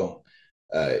 So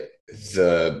uh,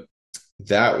 the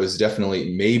that was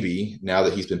definitely maybe now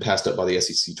that he's been passed up by the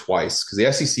SEC twice, because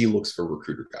the SEC looks for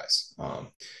recruiter guys.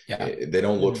 They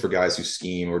don't look for guys who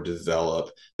scheme or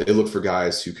develop. They look for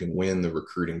guys who can win the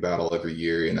recruiting battle every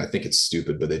year. And I think it's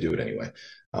stupid, but they do it anyway.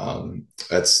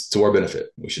 That's to our benefit.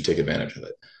 We should take advantage of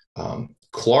it.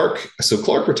 Clark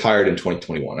retired in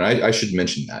 2021. And I should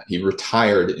mention that. He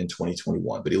retired in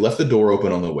 2021, but he left the door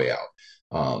open on the way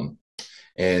out.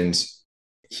 And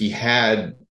he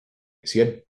had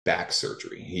back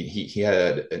surgery. He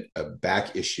had a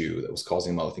back issue that was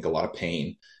causing him, I think, a lot of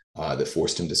pain that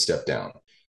forced him to step down.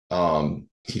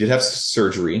 He did have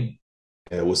surgery.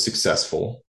 And it was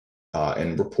successful.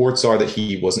 And reports are that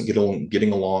he wasn't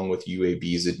getting along with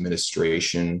UAB's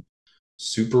administration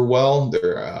super well, the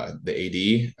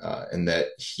AD, and that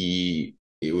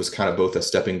it was kind of both a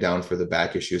stepping down for the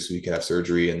back issue so he could have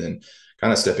surgery, and then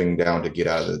kind of stepping down to get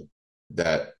out of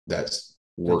that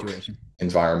work situation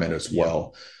environment as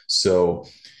well. So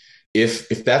if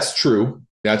that's true,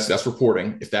 that's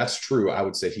reporting. If that's true, I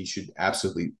would say he should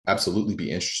absolutely be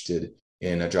interested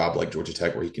in a job like Georgia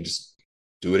Tech where he can just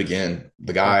do it again.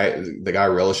 The guy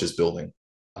relishes building.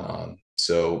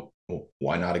 So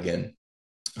why not again?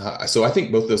 So I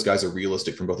think both those guys are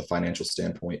realistic from both a financial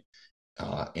standpoint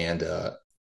and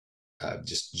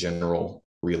just general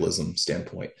realism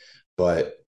standpoint.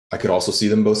 But I could also see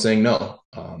them both saying no.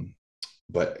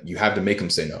 But you have to make them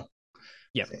say no.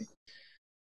 Yeah.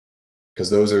 Because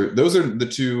those are the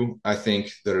two, I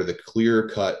think, that are the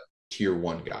clear-cut tier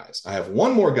one guys. I have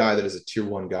one more guy that is a tier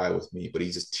one guy with me, but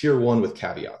he's a tier one with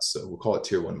caveats. So we'll call it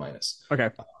tier one minus. Okay.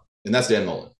 And that's Dan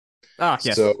Mullen.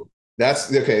 Yes. So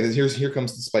that's okay. Here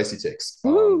comes the spicy takes.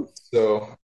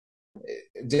 So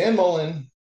Dan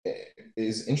Mullen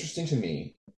is interesting to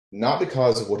me, not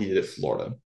because of what he did at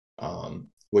Florida,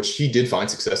 which he did find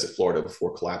success at Florida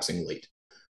before collapsing late,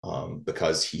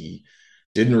 because he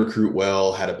didn't recruit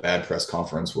well, had a bad press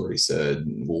conference where he said,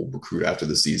 we'll recruit after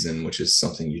the season, which is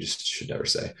something you just should never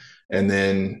say. And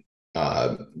then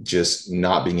just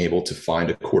not being able to find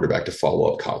a quarterback to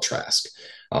follow up Kyle Trask.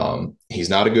 He's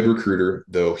not a good recruiter,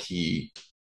 though he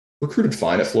recruited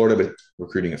fine at Florida, but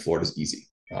recruiting at Florida is easy.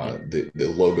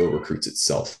 The logo recruits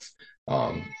itself.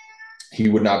 He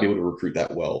would not be able to recruit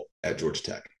that well at Georgia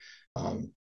Tech.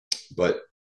 But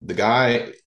the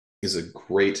guy is a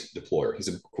great deployer. He's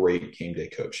a great game day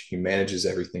coach. He manages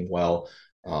everything well,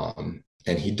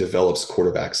 and he develops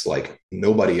quarterbacks like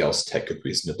nobody else Tech could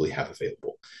reasonably have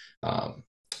available.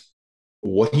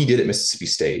 What he did at Mississippi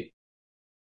State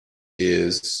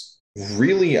is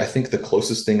really, I think, the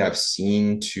closest thing I've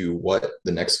seen to what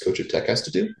the next coach of Tech has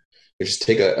to do. Is just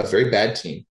take a very bad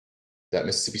team. That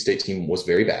Mississippi State team was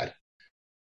very bad.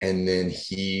 And then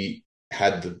he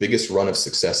had the biggest run of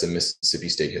success in Mississippi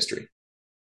State history.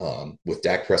 With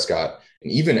Dak Prescott,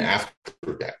 and even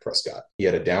after Dak Prescott, he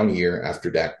had a down year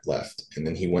after Dak left, and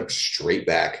then he went straight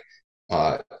back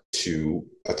to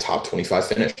a top 25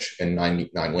 finish and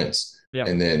nine wins,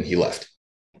 and then he left.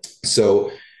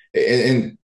 So,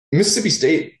 and Mississippi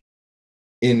State,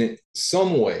 in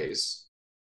some ways,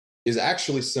 is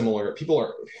actually similar.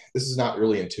 This is not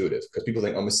really intuitive because people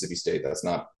think, oh, Mississippi State, that's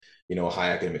not, a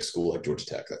high academic school like Georgia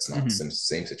Tech. That's not the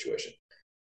same situation.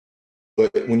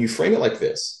 But when you frame it like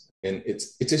this, and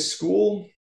it's a school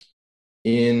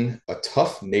in a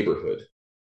tough neighborhood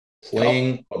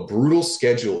playing a brutal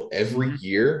schedule every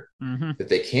year that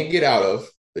they can't get out of,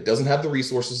 that doesn't have the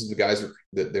resources of the guys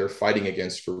that they're fighting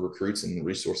against for recruits and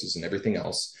resources and everything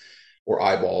else, or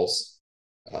eyeballs.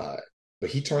 But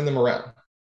he turned them around.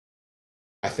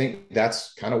 I think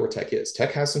that's kind of where Tech is.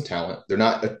 Tech has some talent. They're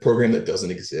not a program that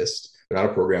doesn't exist. They're not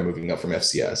a program moving up from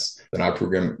FCS. They're not a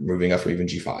program moving up from even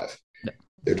G5.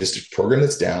 They're just a program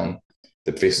that's down,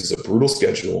 that faces a brutal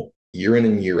schedule year in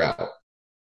and year out,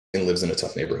 and lives in a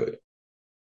tough neighborhood.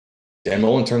 Dan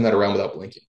Mullen turned that around without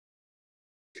blinking.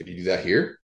 Could he do that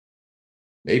here?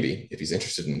 Maybe, if he's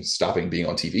interested in stopping being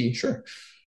on TV, sure.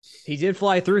 He did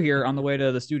fly through here on the way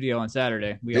to the studio on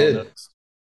Saturday. He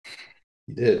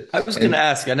did. I was going to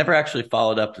ask. I never actually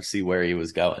followed up to see where he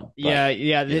was going. But,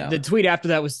 the tweet after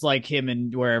that was like him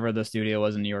and wherever the studio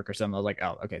was in New York or something. I was like,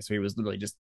 oh, okay. So he was literally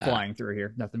just flying through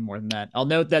here. Nothing more than that. I'll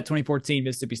note that 2014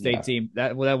 Mississippi State team,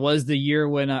 that was the year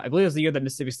when I believe it was the year that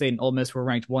Mississippi State and Ole Miss were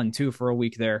ranked 1-2 for a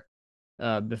week there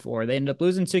before they ended up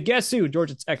losing to guess who?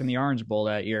 Georgia Tech in the Orange Bowl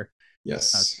that year.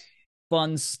 Yes.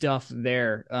 Fun stuff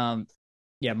there.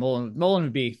 Yeah, Mullen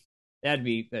would be that'd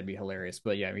be hilarious.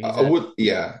 But yeah, I would.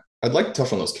 Yeah, I'd like to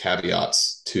touch on those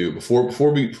caveats too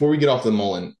before we get off the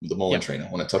Mullen train. I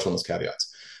want to touch on those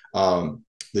caveats.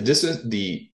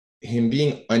 Him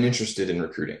being uninterested in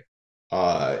recruiting.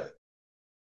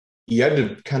 You had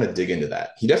to kind of dig into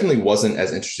that. He definitely wasn't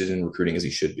as interested in recruiting as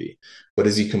he should be. But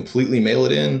does he completely mail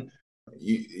it in?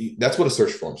 That's what a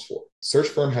search firm's for. Search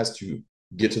firm has to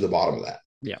get to the bottom of that.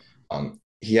 Yeah.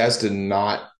 He has to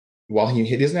not, while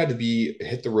he doesn't have to be a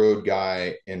hit the road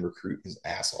guy and recruit his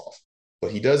ass off,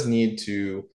 but he does need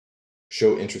to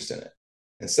show interest in it.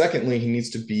 And secondly,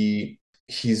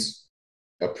 he's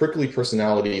a prickly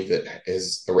personality that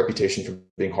has a reputation for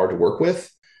being hard to work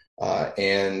with.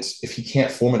 And if he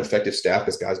can't form an effective staff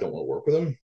because guys don't want to work with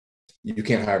him, you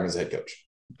can't hire him as a head coach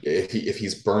if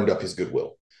he's burned up his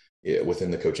goodwill within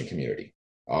the coaching community.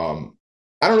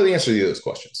 I don't know the answer to either of those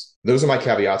questions. Those are my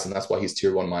caveats, and that's why he's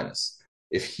tier 1 minus.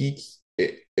 If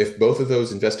both of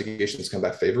those investigations come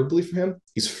back favorably for him,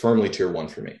 he's firmly tier 1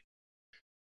 for me.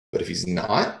 But if he's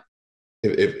not,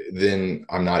 then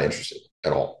I'm not interested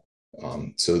at all.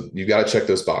 So you've got to check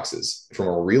those boxes. From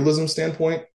a realism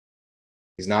standpoint,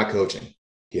 he's not coaching.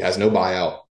 He has no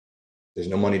buyout. There's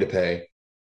no money to pay.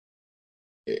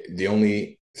 The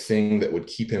only thing that would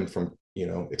keep him from,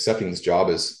 accepting this job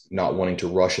is not wanting to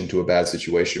rush into a bad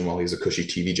situation while he's a cushy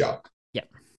TV job. Yeah.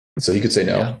 So he could say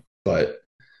no, but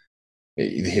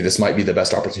this might be the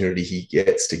best opportunity he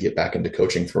gets to get back into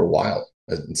coaching for a while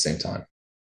at the same time.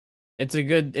 It's a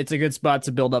good spot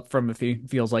to build up from if he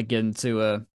feels like getting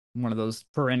to one of those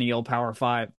perennial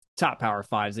top power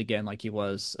fives again, like he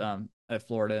was at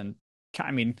Florida. And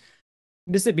I mean,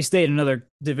 Mississippi State, another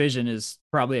division, is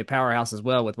probably a powerhouse as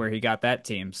well with where he got that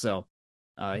team. So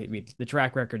the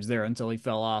track record's there until he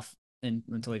fell off, and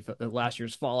until last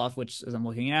year's fall off, which, as I'm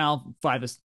looking now,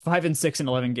 5-6 in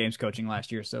 11 games coaching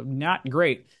last year. So not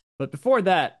great. But before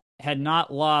that, had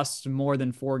not lost more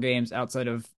than 4 games outside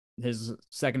of his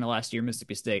second to last year,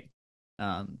 Mississippi State,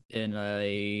 in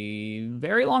a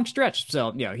very long stretch.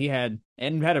 So yeah, he had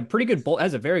a pretty good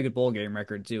has a very good bowl game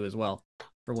record too, as well,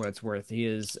 for what it's worth. He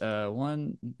is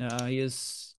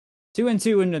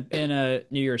 2-2 in a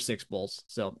New Year's Six bowls.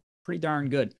 So pretty darn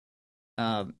good.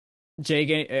 Jake,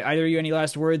 either of you any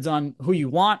last words on who you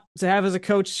want to have as a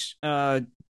coach? I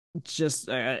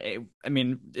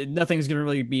mean, nothing's going to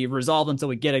really be resolved until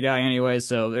we get a guy anyway,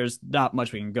 so there's not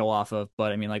much we can go off of.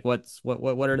 But I mean, like, what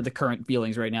are the current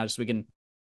feelings right now, just so we can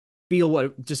feel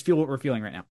what we're feeling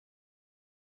right now?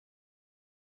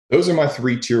 Those are my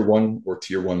 3 tier 1 or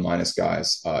tier 1 minus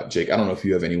guys. Jake, I don't know if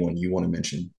you have anyone you want to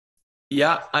mention.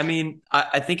 Yeah, I mean,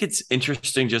 I think it's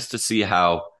interesting just to see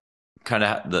how kind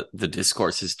of the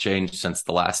discourse has changed since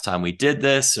the last time we did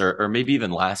this, or maybe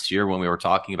even last year when we were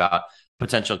talking about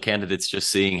potential candidates. Just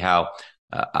seeing how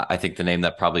I think the name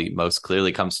that probably most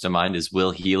clearly comes to mind is Will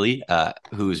Healy,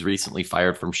 who's recently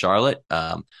fired from Charlotte,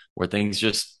 where things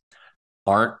just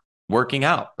aren't working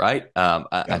out, right?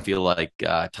 I feel like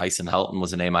Tyson Helton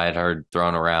was a name I had heard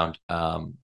thrown around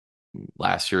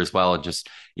last year as well. And just,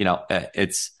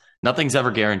 it's nothing's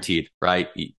ever guaranteed, right?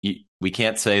 We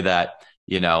can't say that,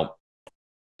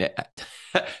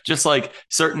 just like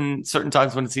certain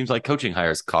times when it seems like coaching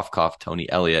hires, cough, cough, Tony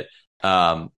Elliott,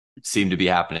 seem to be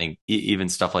happening. Even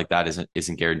stuff like that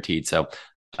isn't guaranteed. So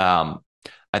I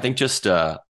think just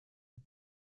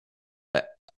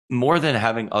more than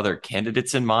having other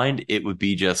candidates in mind, it would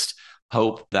be just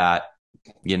hope that,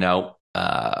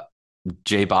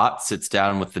 Jay Bott sits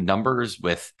down with the numbers,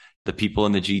 with the people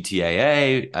in the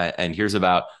GTAA, and hears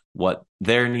about what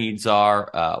their needs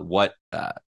are, what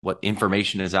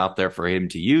information is out there for him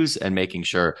to use, and making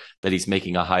sure that he's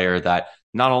making a hire that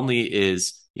not only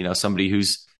is, somebody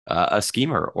who's a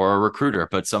schemer or a recruiter,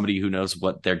 but somebody who knows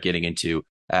what they're getting into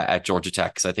at Georgia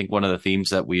Tech. Because I think one of the themes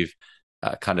that we've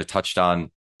kind of touched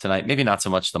on tonight, maybe not so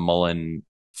much the Mullen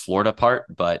Florida part,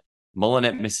 but Mullen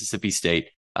at Mississippi State,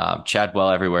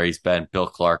 Chadwell everywhere he's been, Bill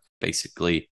Clark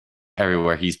basically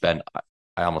everywhere he's been.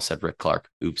 I almost said Rick Clark.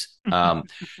 Oops. Like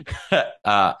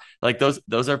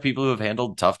those are people who have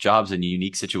handled tough jobs in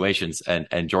unique situations,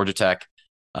 and Georgia Tech.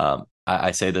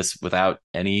 I say this without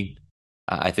any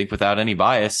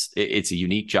bias. It's a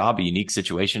unique job, a unique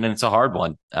situation, and it's a hard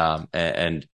one.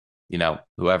 And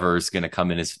whoever is going to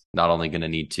come in is not only going to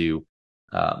need to,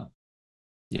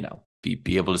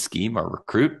 be able to scheme or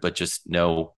recruit, but just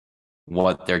know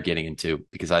what they're getting into.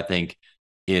 Because I think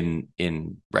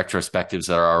in retrospectives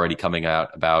that are already coming out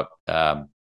about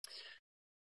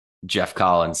Jeff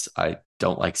Collins. I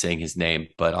don't like saying his name,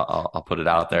 but I'll put it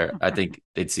out there. I think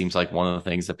it seems like one of the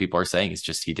things that people are saying is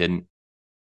just he didn't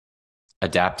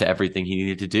adapt to everything he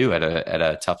needed to do at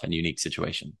a tough and unique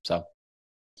situation. So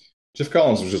Jeff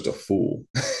Collins was just a fool.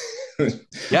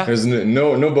 Yeah, There's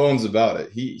no bones about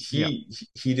it. Yeah.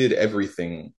 He did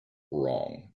everything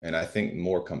wrong, and I think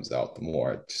more comes out the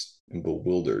more I just am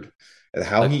bewildered at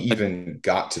how he even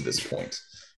got to this point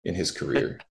in his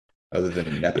career, other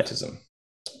than nepotism.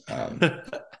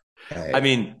 I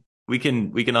mean, we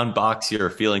can unbox your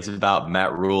feelings about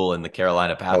Matt Rule and the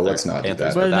Carolina Panthers. let's not do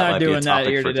that. But We're that not might be a doing that topic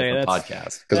here for a today. different That's-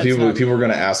 podcast. Because That's people are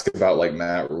going to ask about like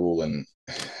Matt Rule and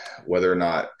whether or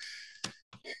not,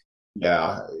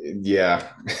 yeah.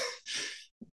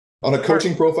 On a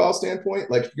coaching profile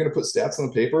standpoint, like, you're going to put stats on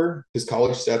the paper, his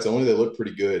college stats only, they look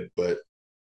pretty good, but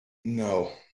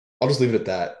no, I'll just leave it at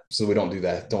that. So we don't do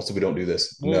that. So we don't do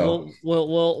this. No.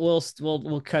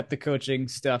 We'll cut the coaching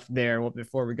stuff there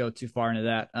before we go too far into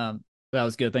that. That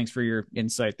was good. Thanks for your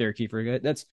insight there,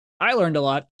 Kiefer. I learned a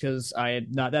lot because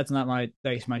that's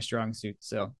my strong suit.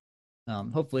 So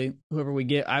hopefully whoever we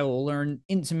get, I will learn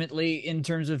intimately in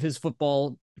terms of his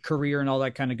football career and all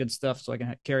that kind of good stuff, so I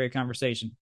can carry a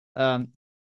conversation. I'm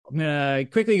gonna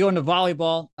quickly go into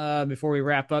volleyball before we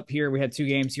wrap up here. We had 2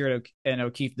 games here at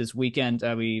O'Keefe this weekend.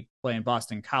 We play in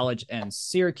Boston College and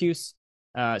Syracuse.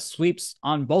 Sweeps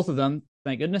on both of them,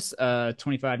 thank goodness.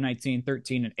 25-19,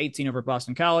 13 and 18 over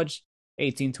Boston College.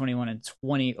 18, 21 and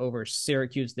 20 over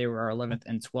Syracuse. They were our 11th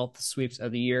and 12th sweeps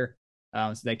of the year.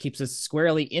 So that keeps us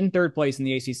squarely in 3rd place in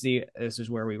the ACC. This is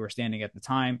where we were standing at the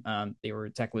time.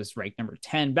 Tech was ranked number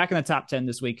 10, back in the top 10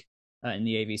 this week in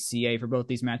the AVCA for both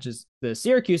these matches. The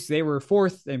Syracuse, they were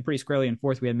 4th and pretty squarely in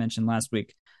 4th, we had mentioned last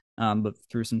week. But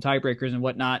through some tiebreakers and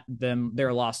whatnot,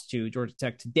 their loss to Georgia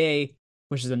Tech today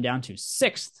pushes them down to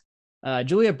 6th.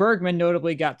 Julia Bergman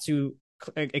notably got to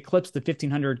eclipse the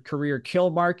 1,500 career kill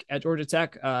mark at Georgia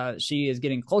Tech. She is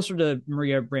getting closer to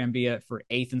Maria Brambilla for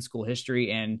 8th in school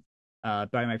history, and by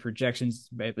my projections,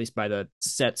 at least by the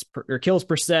kills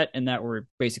per set, and that we're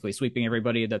basically sweeping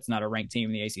everybody that's not a ranked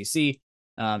team in the ACC.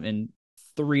 In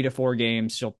 3 to 4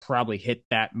 games, she'll probably hit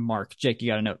that mark. Jake,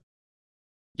 you got to know.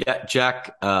 Yeah,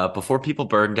 Jack, before people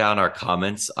burn down our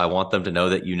comments, I want them to know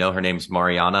that her name's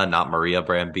Mariana, not Maria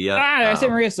Brambilla. I said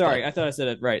Maria, sorry. I thought I said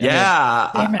it right.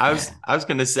 Yeah, I was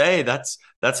going to say that's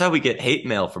how we get hate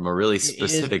mail from a really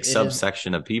specific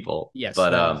subsection of people. Yes,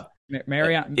 but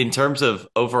Mariana, in terms of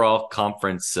overall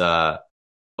conference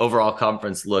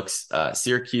looks,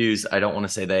 Syracuse, I don't want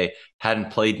to say they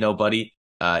hadn't played nobody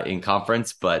in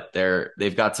conference, but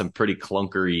they've got some pretty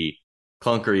clunkery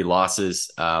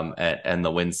losses, and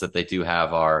the wins that they do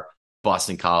have are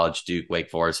Boston College, Duke, Wake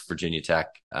Forest, Virginia Tech,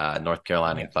 North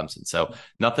Carolina, and Clemson. So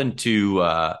nothing too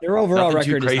their overall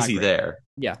nothing record too crazy is not great. there.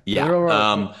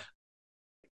 Yeah.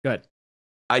 Good.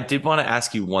 I did want to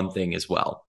ask you one thing as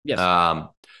well. Yes.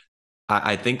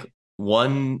 I think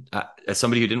as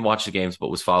somebody who didn't watch the games but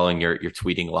was following your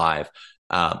tweeting live,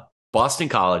 Boston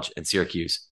College and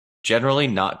Syracuse, generally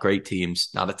not great teams,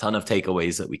 not a ton of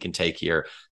takeaways that we can take here.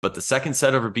 But the second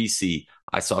set over BC,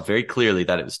 I saw very clearly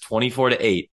that it was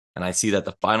 24-8, and I see that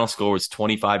the final score was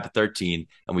 25-13.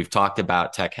 And we've talked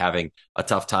about Tech having a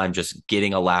tough time just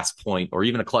getting a last point or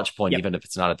even a clutch point, even if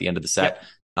it's not at the end of the set.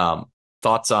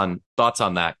 Thoughts on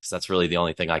that? Because that's really the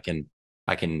only thing I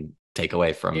can take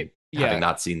away from having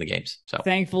not seen the games. So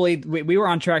thankfully, we were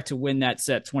on track to win that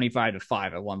set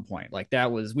 25-5 at one point. Like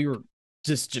we were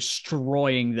just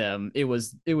destroying them. It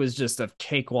was just a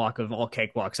cakewalk of all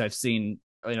cakewalks I've seen,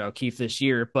 Keith, this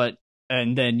year.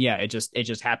 And then it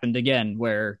just happened again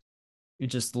where you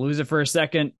just lose it for a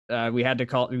second. We had to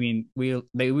call. I mean,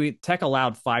 Tech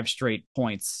allowed 5 straight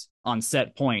points on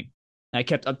set point. And I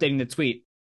kept updating the tweet.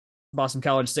 Boston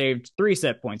College saved 3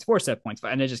 set points, 4 set points,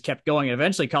 and it just kept going. And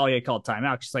eventually, Collier called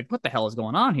timeout. She's like, "What the hell is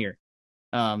going on here?"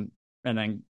 And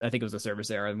then I think it was a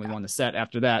service error, and we won the set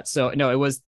after that. So no, it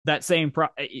was that same.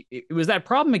 It was that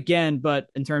problem again, but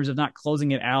in terms of not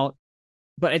closing it out.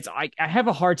 But I have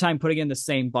a hard time putting in the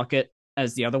same bucket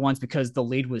as the other ones because the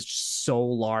lead was so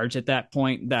large at that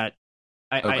point that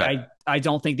I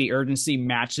don't think the urgency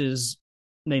matches,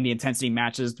 the intensity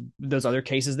matches those other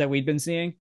cases that we'd been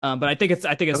seeing. But I think it's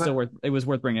still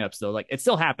worth bringing up still. Like, it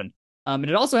still happened. And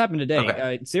it also happened today.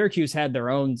 Okay. Syracuse had their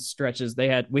own stretches.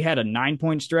 We had a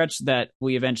 9-point stretch that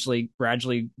we eventually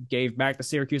gradually gave back to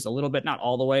Syracuse a little bit, not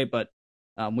all the way, but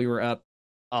we were up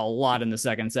a lot in the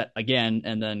second set again,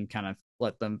 and then kind of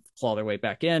let them claw their way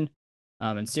back in.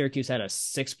 And Syracuse had a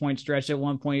 6-point stretch at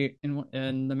one point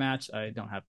in the match. I don't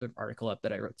have the article up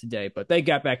that I wrote today, but they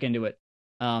got back into it.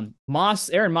 Erin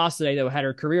Moss today, though, had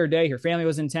her career day. Her family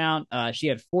was in town. She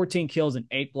had 14 kills and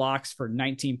 8 blocks for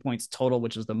 19 points total,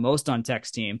 which was the most on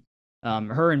Tech's team.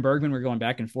 Her and Bergman were going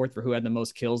back and forth for who had the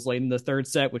most kills late in the third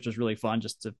set, which was really fun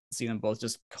just to see them both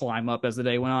just climb up as the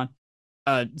day went on.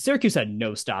 Syracuse had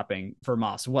no stopping for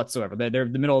Moss whatsoever. The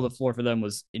middle of the floor for them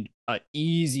was an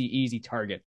easy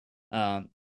target. But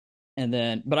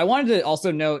I wanted to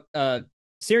also note,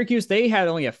 Syracuse, they had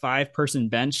only a 5-person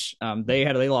bench.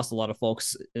 They lost a lot of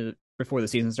folks before the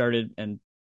season started, and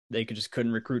they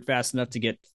couldn't recruit fast enough to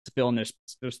get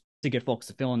folks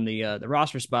to fill in the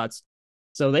roster spots.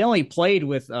 So they only played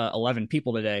with 11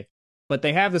 people today. But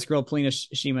they have this girl, Polina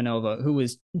Shimanova, who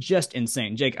is just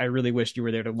insane. Jake, I really wished you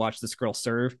were there to watch this girl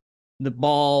serve. The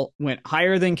ball went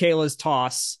higher than Kayla's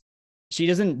toss. She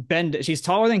doesn't bend. She's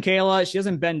taller than Kayla. She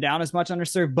doesn't bend down as much on her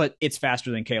serve, but it's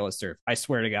faster than Kayla's serve. I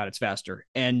swear to God, it's faster.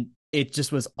 And it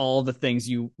just was all the things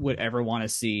you would ever want to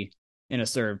see in a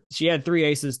serve. She had 3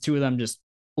 aces. 2 of them just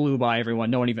blew by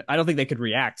everyone. I don't think they could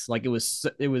react. Like it was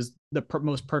the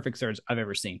most perfect serves I've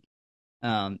ever seen.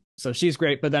 So she's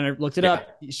great, but then I looked it up.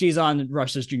 She's on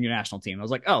Russia's junior national team. I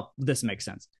was like, oh, this makes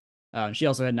sense. She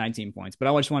also had 19 points, but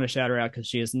I just want to shout her out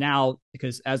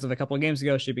because as of a couple of games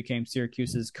ago, she became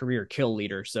Syracuse's career kill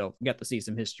leader. So we got to see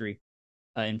some history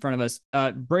in front of us.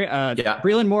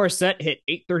 Breland Morissette hit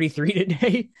 833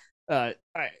 today.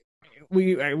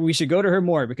 We should go to her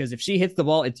more because if she hits the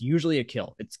ball, it's usually a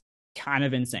kill. It's kind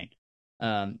of insane.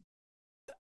 I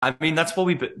mean,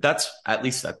 that's at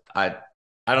least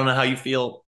I don't know how you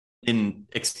feel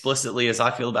explicitly as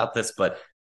I feel about this, but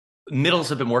middles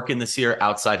have been working this year.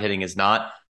 Outside hitting is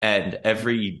not. And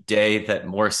every day that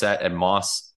Morissette and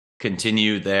Moss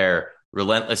continue their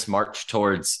relentless march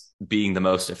towards being the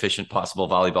most efficient possible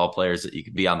volleyball players that you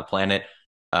could be on the planet,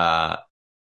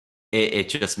 it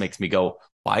just makes me go,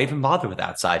 why even bother with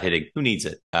outside hitting? Who needs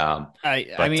it?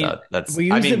 We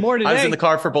used it more today. I was in the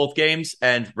car for both games,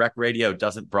 and Rec Radio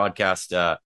doesn't broadcast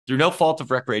through no fault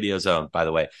of Rec Radio's own, by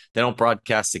the way. They don't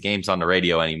broadcast the games on the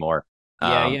radio anymore.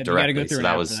 You got to go through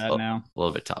that was a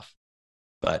little bit tough.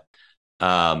 But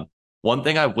one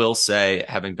thing I will say,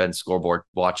 having been scoreboard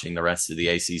watching the rest of the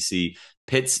ACC,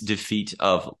 Pitt's defeat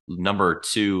of number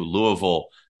 2 Louisville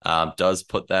does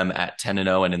put them at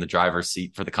 10-0 and in the driver's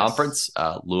seat for the conference.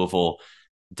 Louisville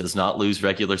does not lose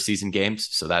regular season games,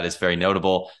 so that is very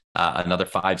notable. Another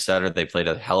 5-setter. They played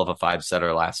a hell of a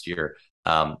 5-setter last year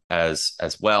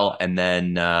as well. And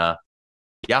then that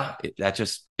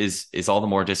just is all the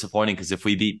more disappointing because if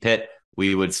we beat Pitt,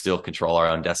 we would still control our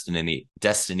own destiny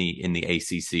in the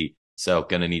ACC. So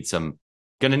gonna need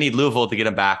Louisville to get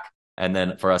them back, and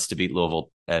then for us to beat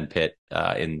Louisville and Pitt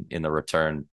in the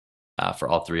return for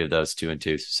all 3 of those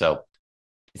 2-2. So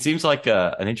it seems like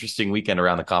an interesting weekend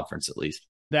around the conference, at least.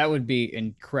 That would be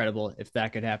incredible if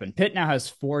that could happen. Pitt now has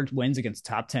 4 wins against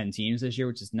top 10 teams this year,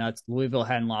 which is nuts. Louisville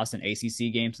hadn't lost an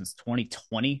ACC game since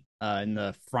 2020 in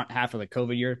the front half of the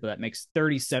COVID year, but that makes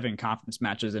 37 conference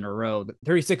matches in a row,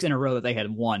 36 in a row that they had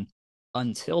won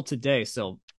until today.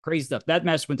 So crazy stuff. That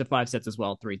match went to 5 sets as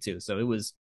well, 3-2. So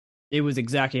it was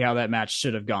exactly how that match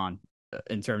should have gone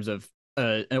in terms of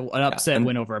an upset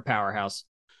win over a powerhouse.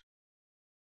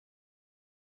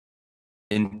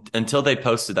 Until they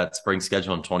posted that spring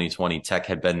schedule in 2020, Tech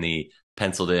had been the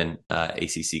penciled in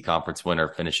ACC conference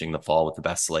winner, finishing the fall with the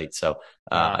best slate. So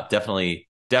definitely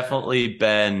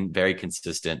been very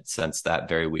consistent since that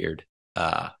very weird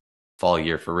fall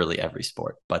year for really every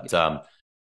sport. But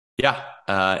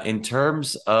in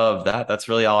terms of that's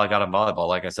really all I got on volleyball.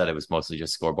 Like I said, it was mostly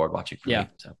just scoreboard watching for me.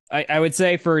 So. I would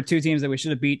say for 2 teams that we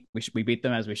should have beat, we beat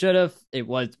them as we should have.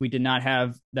 We did not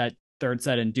have that third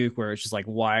set in Duke where it's just like,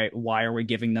 why are we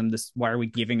giving them this? Why are we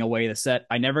giving away the set?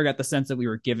 I never got the sense that we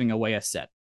were giving away a set.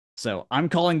 So I'm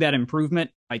calling that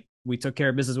improvement. We took care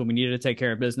of business when we needed to take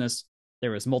care of business. There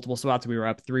was multiple spots we were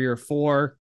up 3 or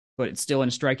 4, but it's still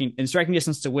in striking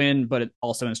distance to win, but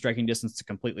also in striking distance to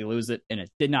completely lose it. And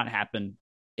it did not happen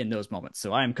in those moments.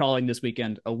 So I am calling this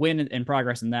weekend a win in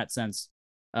progress in that sense.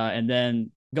 And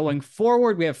then going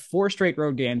forward, we have 4 straight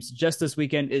road games. Just this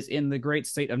weekend is in the great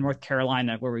state of North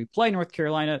Carolina, where we play North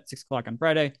Carolina at 6 o'clock on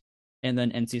Friday, and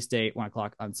then NC State 1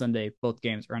 o'clock on Sunday. Both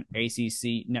games are on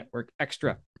ACC Network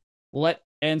Extra.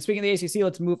 And speaking of the ACC,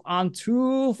 let's move on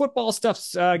to football stuff.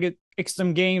 Get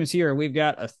some games here. We've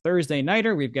got a Thursday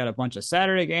nighter. We've got a bunch of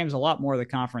Saturday games. A lot more of the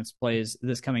conference plays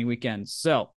this coming weekend.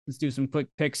 So let's do some quick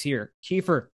picks here.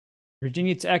 Kiefer,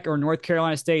 Virginia Tech or North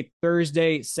Carolina State,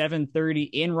 Thursday, 7:30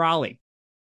 in Raleigh.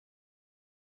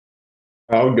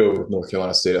 I would go with North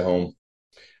Carolina State at home.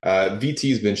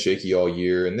 VT's been shaky all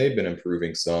year, and they've been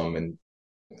improving some. And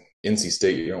NC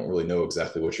State, you don't really know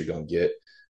exactly what you're going to get.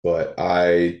 But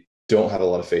I don't have a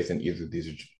lot of faith in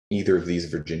either of these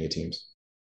Virginia teams.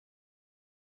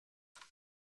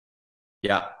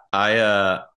 Yeah,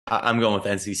 I'm going with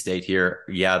NC State here.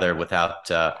 Yeah, they're without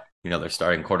their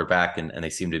starting quarterback, and they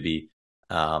seem to be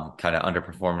kind of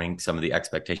underperforming some of the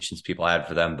expectations people had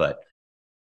for them. But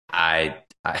I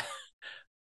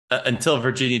until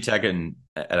Virginia Tech and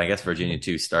I guess Virginia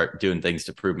too start doing things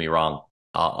to prove me wrong,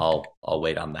 I'll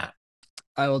wait on that.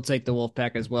 I will take the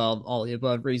Wolfpack as well, all the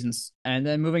above reasons. And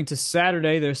then moving to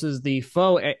Saturday, this is the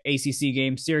faux ACC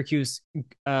game, Syracuse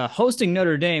hosting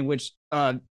Notre Dame, which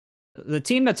the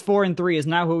team that's 4-3 is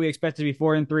not who we expect to be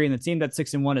 4-3, and the team that's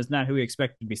 6-1 is not who we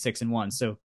expect to be 6-1.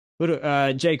 So,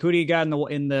 Jake, who do you got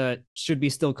in the should be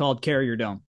still called Carrier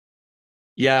Dome?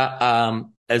 Yeah,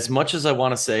 as much as I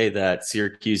want to say that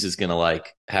Syracuse is going to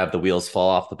like have the wheels fall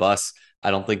off the bus,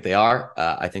 I don't think they are.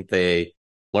 I think they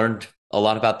learned a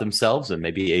lot about themselves and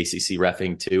maybe ACC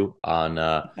reffing too on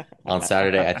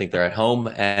Saturday. I think they're at home,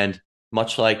 and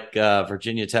much like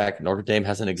Virginia Tech, Notre Dame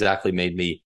hasn't exactly made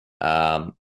me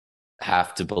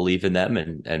have to believe in them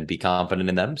and be confident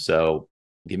in them. So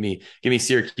give me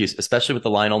Syracuse, especially with the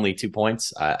line only 2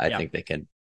 points. I think they can.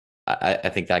 I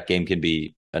think that game can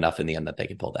be enough in the end that they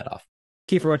can pull that off.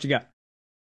 Kiefer, what you got?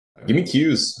 Give me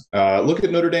cues. Look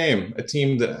at Notre Dame, a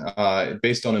team that,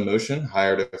 based on emotion,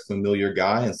 hired a familiar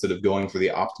guy instead of going for the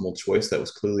optimal choice that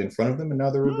was clearly in front of them, and now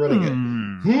they're regretting it.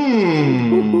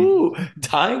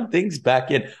 Tying things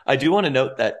back in. I do want to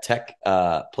note that Tech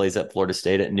plays at Florida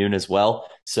State at noon as well.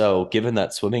 So given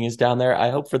that swimming is down there, I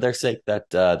hope for their sake that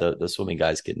the swimming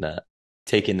guys can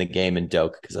take in the game in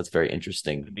Doak, because that's very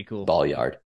interesting. That'd be cool. Ball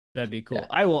yard. That'd be cool. Yeah.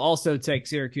 I will also take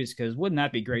Syracuse, because wouldn't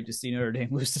that be great to see Notre Dame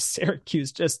lose to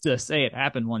Syracuse, just to say it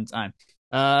happened one time.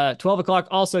 12 o'clock,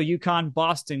 also UConn,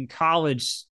 Boston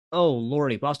College. Oh,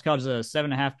 Lordy. Boston College is a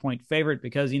 7.5-point favorite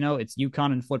because, it's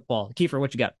UConn in football. Kiefer,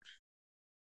 what you got?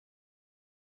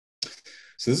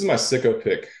 So this is my sicko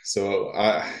pick. So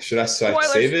should I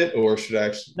save it, or should I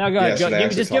actually? No, go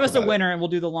ahead. Just give us a winner, and we'll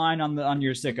do the line on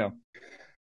your sicko.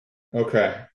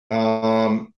 Okay.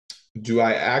 Do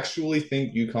I actually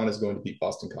think UConn is going to beat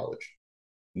Boston College?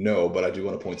 No, but I do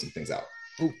want to point some things out.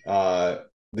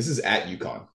 This is at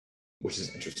UConn, which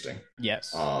is interesting.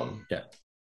 Yes. Yeah.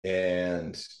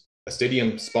 And a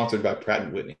stadium sponsored by Pratt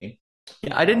and Whitney.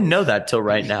 Yeah, I didn't know that till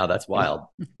right now. That's wild.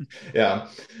 Yeah.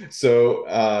 So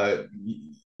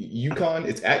UConn,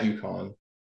 it's at UConn.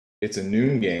 It's a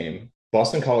noon game.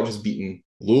 Boston College has beaten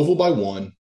Louisville by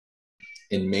 1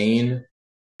 in Maine.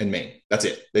 That's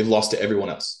it. They've lost to everyone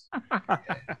else.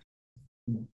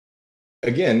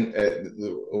 Again,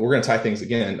 we're going to tie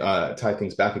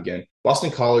things back again.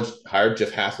 Boston College hired Jeff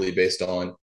Hafley based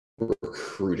on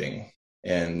recruiting.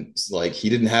 And he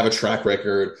didn't have a track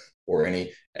record or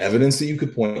any evidence that you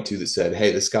could point to that said,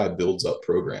 hey, this guy builds up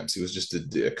programs. He was just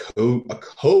a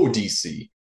co-DC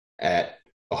at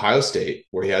Ohio State,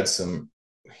 where he had some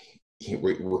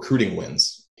recruiting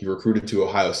wins. He recruited to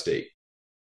Ohio State.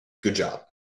 Good job.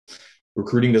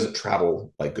 Recruiting doesn't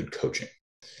travel like good coaching.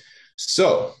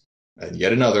 So,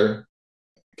 yet another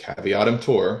caveat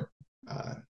emptor,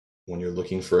 when you're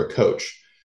looking for a coach,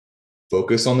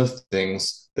 focus on the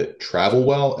things that travel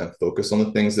well and focus on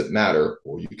the things that matter,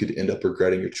 or you could end up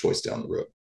regretting your choice down the road.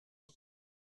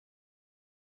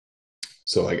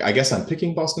 So I guess I'm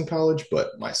picking Boston College,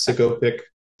 but my sicko pick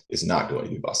is not going to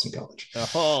be Boston College.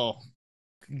 Oh,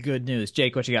 good news.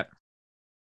 Jake, what you got?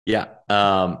 Yeah.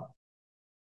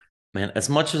 Man, as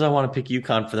much as I want to pick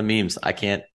UConn for the memes, I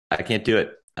can't do it.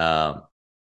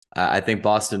 I think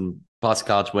Boston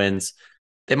College wins.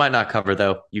 They might not cover,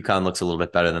 though. UConn looks a little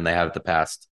bit better than they have in the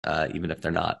past, even if they're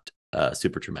not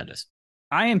super tremendous.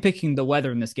 I am picking the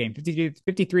weather in this game.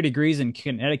 53 degrees in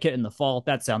Connecticut in the fall.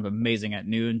 That sounds amazing at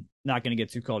noon. Not going to get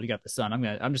too cold. You got the sun.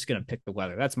 I'm just going to pick the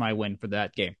weather. That's my win for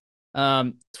that game.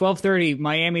 12:30,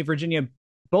 Miami, Virginia,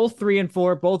 both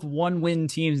 3-4, both 1-win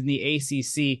teams in the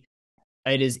ACC.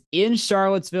 It is in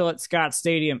Charlottesville at Scott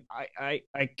Stadium. I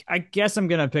guess I'm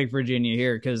gonna pick Virginia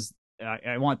here, because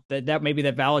I want that maybe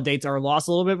that validates our loss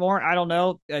a little bit more. I don't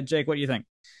know, Jake. What do you think?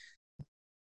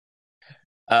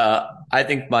 I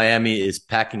think Miami is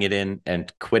packing it in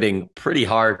and quitting pretty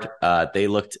hard. They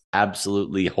looked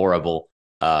absolutely horrible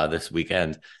this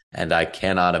weekend, and I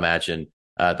cannot imagine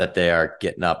that they are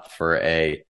getting up for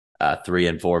a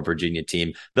 3-4 Virginia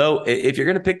team. Though, if you're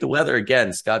going to pick the weather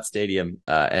again, Scott Stadium,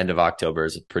 end of October,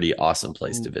 is a pretty awesome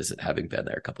place to visit, having been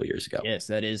there a couple of years ago. Yes,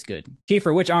 that is good.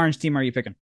 Kiefer, which orange team are you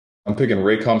picking? I'm picking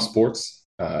Raycom Sports.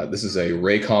 This is a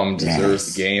Raycom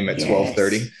deserves game at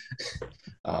 12:30.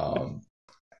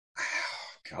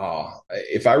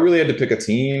 If I really had to pick a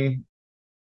team,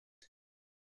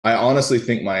 I honestly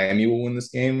think Miami will win this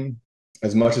game.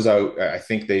 as much as I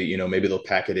think they, maybe they'll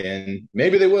pack it in.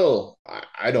 Maybe they will.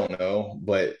 I don't know,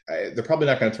 but they're probably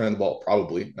not going to turn the ball.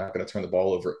 Probably not going to turn the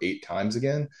ball over 8 times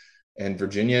again. And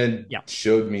Virginia Yeah.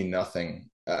 showed me nothing.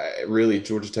 Really,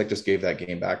 Georgia Tech just gave that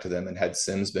game back to them. And had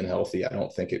Sims been healthy, I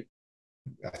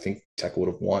think Tech would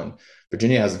have won.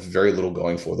 Virginia has very little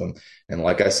going for them. And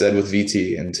like I said with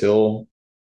VT, until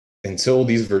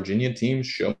these Virginia teams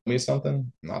show me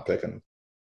something, I'm not picking them.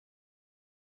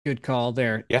 Good call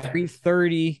there. Yeah.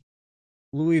 3:30,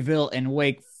 Louisville and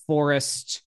Wake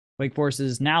Forest. Wake Forest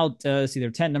is now see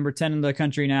they're number 10 in the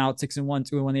country now, 6-1,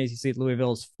 2-1 the ACC.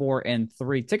 Louisville is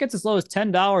 4-3. Tickets as low as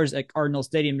 $10 at Cardinal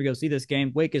Stadium to go see this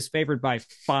game. Wake is favored by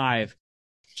 5.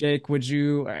 Jake, would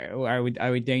you? I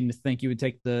would deign to think you would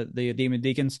take the Demon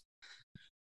Deacons.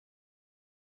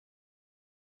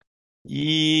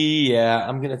 Yeah,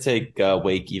 I'm gonna take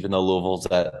Wake, even though Louisville's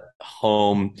at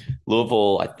home.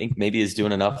 Louisville, I think maybe is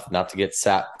doing enough not to get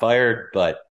Sap fired,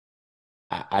 but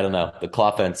I don't know. The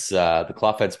claw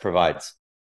fence provides.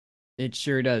 It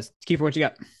sure does. Kiefer, what you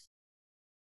got?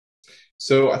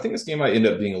 So I think this game might end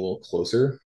up being a little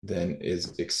closer than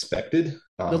is expected,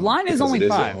 The line is because only it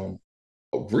is at 5. home.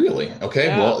 Oh, really? Okay.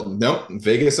 Yeah. Well, no,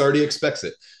 Vegas already expects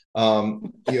it.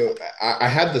 I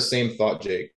had the same thought,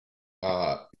 Jake,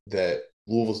 that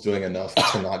Louisville's doing enough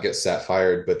to not get Sat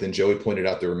fired, but then Joey pointed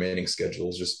out the remaining schedule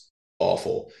is just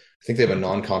awful. I think they have a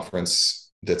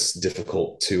non-conference that's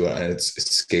difficult to, and it's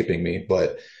escaping me,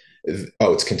 but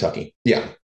it's Kentucky. Yeah,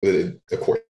 of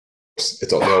course,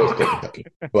 it's all they always play Kentucky,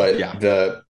 but Yeah.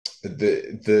 the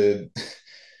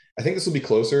I think this will be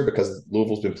closer because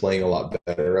Louisville's been playing a lot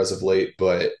better as of late,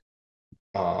 but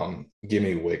give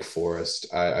me Wake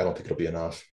Forest. I don't think it'll be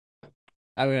enough.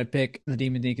 I'm gonna pick the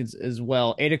Demon Deacons as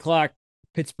well. 8 o'clock,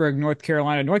 Pittsburgh, North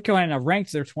Carolina. North Carolina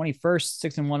ranked their 21st,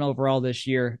 6-1 overall this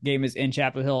year. Game is in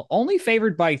Chapel Hill, only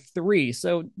favored by 3,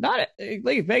 so not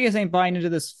like Vegas ain't buying into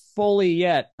this fully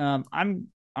yet. I'm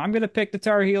gonna pick the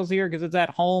Tar Heels here because it's at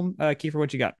home. Kiefer,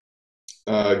 what you got?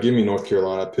 Give me North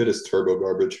Carolina. Pitt is turbo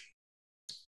garbage,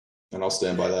 and I'll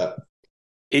stand by that.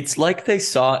 It's like they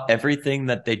saw everything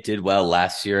that they did well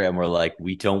last year and were like,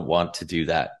 we don't want to do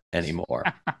that anymore.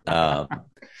 um,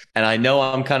 and I know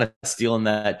I'm kind of stealing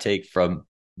that take from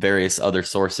various other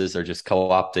sources or just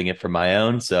co-opting it for my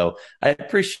own. So I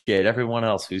appreciate everyone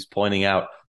else who's pointing out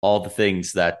all the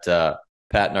things that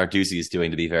Pat Narduzzi is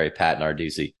doing to be very Pat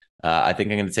Narduzzi. I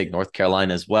think I'm going to take North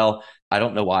Carolina as well. I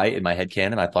don't know why in my head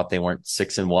canon I thought they weren't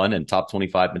 6-1 and top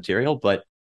 25 material, but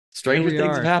stranger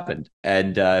things have happened.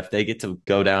 And if they get to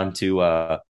go down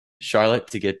to Charlotte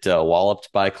to get walloped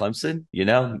by Clemson,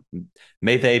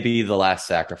 may they be the last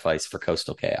sacrifice for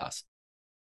Coastal Chaos.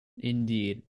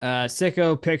 Indeed.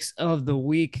 Sicko picks of the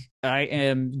week. I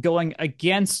am going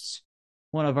against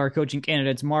one of our coaching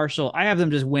candidates, Marshall. I have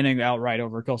them just winning outright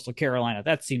over Coastal Carolina.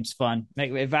 That seems fun.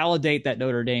 Validate that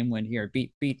Notre Dame win here.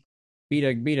 Beat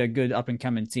a good up and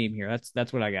coming team here.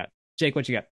 That's what I got. Jake, what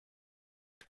you got?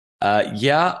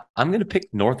 Yeah, I'm going to pick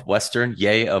Northwestern,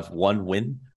 yay, of 1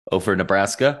 win over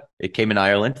Nebraska. It came in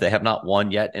Ireland. They have not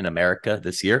won yet in America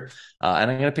this year. And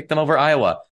I'm going to pick them over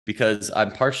Iowa because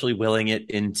I'm partially willing it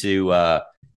into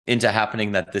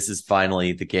happening that this is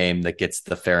finally the game that gets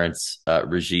the Ferentz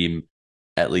regime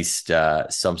at least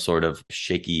some sort of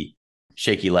shaky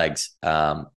legs.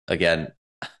 Again,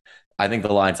 I think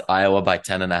the line's Iowa by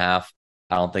 10.5.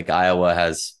 I don't think Iowa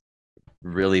has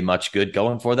really much good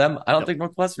going for them. I don't think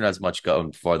Northwestern has much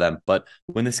going for them, but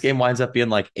when this game winds up being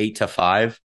like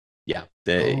 8-5, yeah,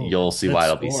 you'll see why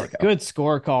it'll be sick. Good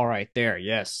score call right there.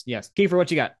 Yes. Kiefer, what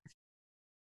you got?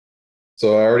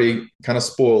 So I already kind of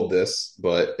spoiled this,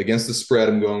 but against the spread,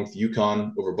 I'm going with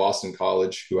UConn over Boston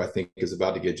College, who I think is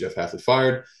about to get Jeff Hafley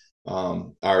fired. I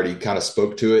already kind of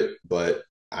spoke to it, but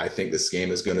I think this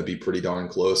game is going to be pretty darn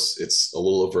close. It's a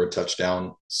little over a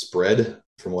touchdown spread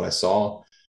from what I saw,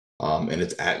 and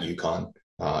it's at UConn,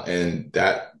 and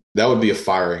that would be a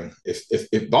firing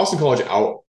if Boston College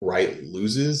outright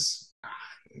loses.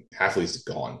 Hafley's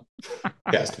gone.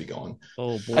 He has to be gone.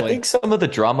 Oh boy! I think some of the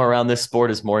drama around this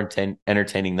sport is more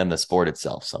entertaining than the sport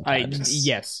itself. Sometimes,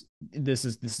 yes, this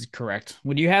is correct.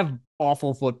 When you have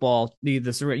awful football, you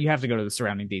have to go to the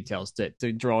surrounding details to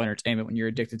draw entertainment when you're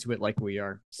addicted to it, like we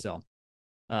are. So,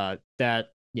 that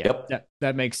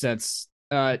makes sense.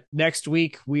 Next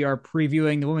week we are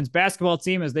previewing the women's basketball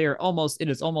team as it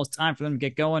is almost time for them to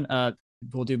get going.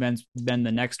 We'll do men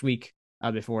the next week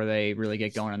before they really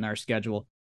get going on their schedule.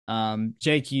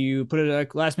 Jake, you put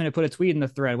it last minute, put a tweet in the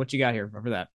thread. What you got here for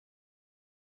that?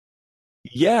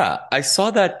 Yeah, I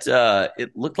saw that.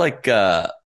 It looked like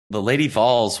the Lady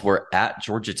Vols were at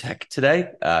Georgia Tech today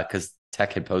because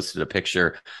Tech had posted a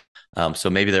picture. So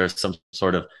maybe there was some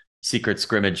sort of secret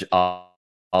scrimmage a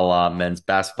la men's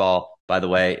basketball. By the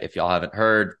way, if y'all haven't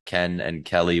heard, Ken and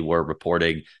Kelly were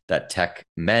reporting that Tech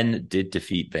men did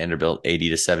defeat Vanderbilt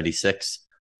 80-76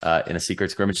 in a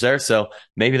secret scrimmage there. So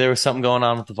maybe there was something going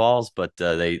on with the Vols, but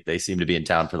they seem to be in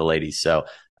town for the ladies. So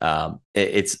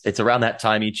it's around that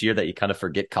time each year that you kind of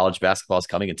forget college basketball is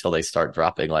coming until they start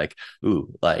dropping like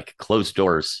closed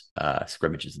doors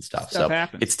scrimmages and stuff. So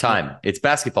happens. It's time. Yeah. It's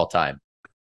basketball time.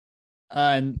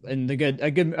 And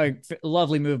a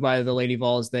lovely move by the Lady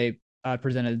Vols. They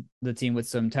presented the team with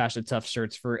some Tasha Tough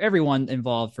shirts for everyone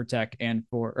involved for Tech and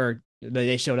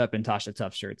they showed up in Tasha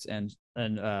Tough shirts, and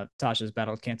Tasha's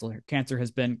battle with cancer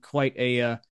has been quite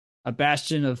a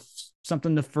bastion of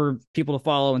something for people to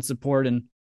follow and support and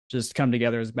just come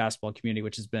together as a basketball community,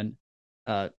 which has been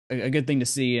a good thing to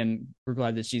see. And we're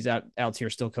glad that she's out here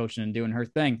still coaching and doing her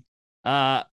thing.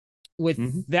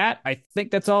 With that, I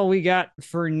think that's all we got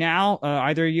for now.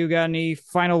 Either of you got any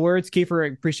final words? Kiefer,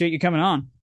 I appreciate you coming on.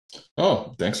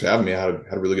 Oh, thanks for having me. I had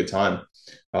a really good time.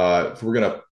 If we're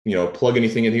gonna, plug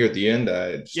anything in here at the end,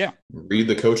 read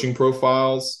the coaching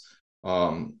profiles.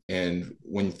 And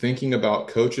when thinking about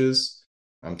coaches,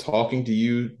 I'm talking to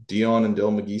you, Dion and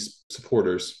Del McGee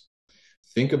supporters.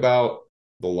 Think about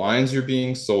the lines you're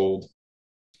being sold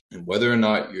and whether or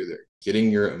not you're getting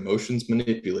your emotions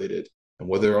manipulated, and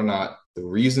whether or not the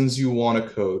reasons you want to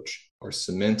coach are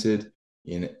cemented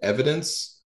in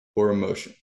evidence or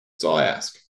emotion. That's all I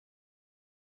ask.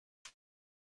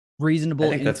 Reasonable.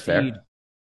 I think that's fair.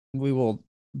 We will.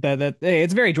 Hey,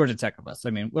 it's very Georgia Tech of us. I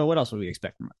mean, well, what else would we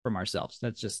expect from ourselves?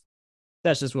 That's just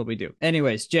what we do.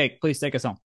 Anyways, Jake, please take us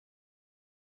home.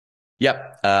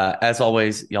 Yep. As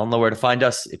always, y'all know where to find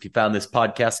us. If you found this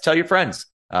podcast, tell your friends.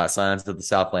 Scions of the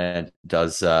Southland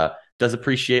does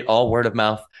appreciate all word of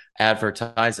mouth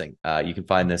advertising. You can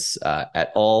find this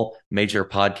at all major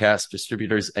podcast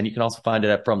distributors, and you can also find it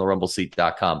at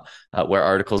fromtherumbleseat.com, where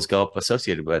articles go up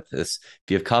associated with this.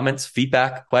 If you have comments,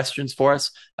 feedback, questions for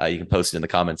us, you can post it in the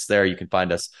comments there. You can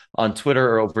find us on Twitter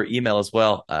or over email as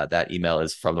well. That email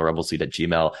is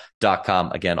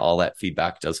fromtherumbleseat@gmail.com. Again, all that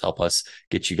feedback does help us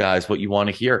get you guys what you want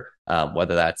to hear,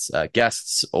 whether that's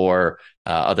guests or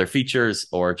other features,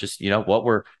 or just what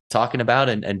we're talking about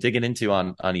and digging into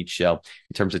on each show.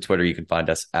 In terms of Twitter, you can find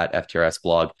us at FTRS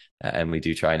blog, and we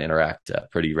do try and interact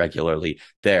pretty regularly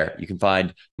there. You can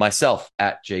find myself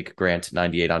at Jake Grant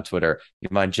 98 on Twitter. You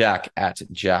can find Jack at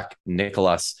Jack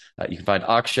Nicholas. You can find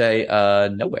Akshay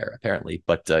nowhere apparently,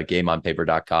 but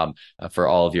gameonpaper.com for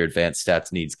all of your advanced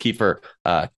stats needs. Kiefer,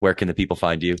 where can the people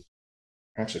find you?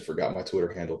 I actually forgot my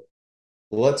Twitter handle.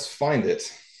 Let's find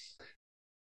it.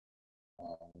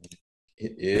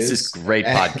 This is great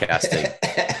podcasting.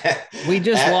 We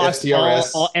just lost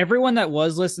everyone that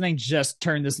was listening. Just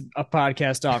turn this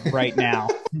podcast off right now.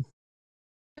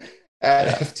 At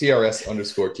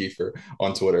FTRS_Kiefer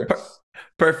on Twitter.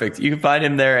 Perfect. You can find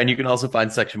him there, and you can also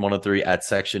find Section 103 at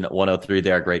Section 103.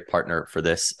 They are a great partner for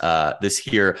this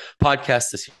here podcast,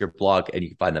 this here blog, and you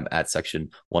can find them at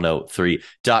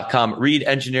section103.com. Read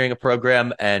Engineering a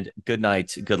Program, and good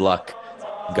night, good luck,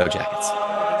 go Jackets.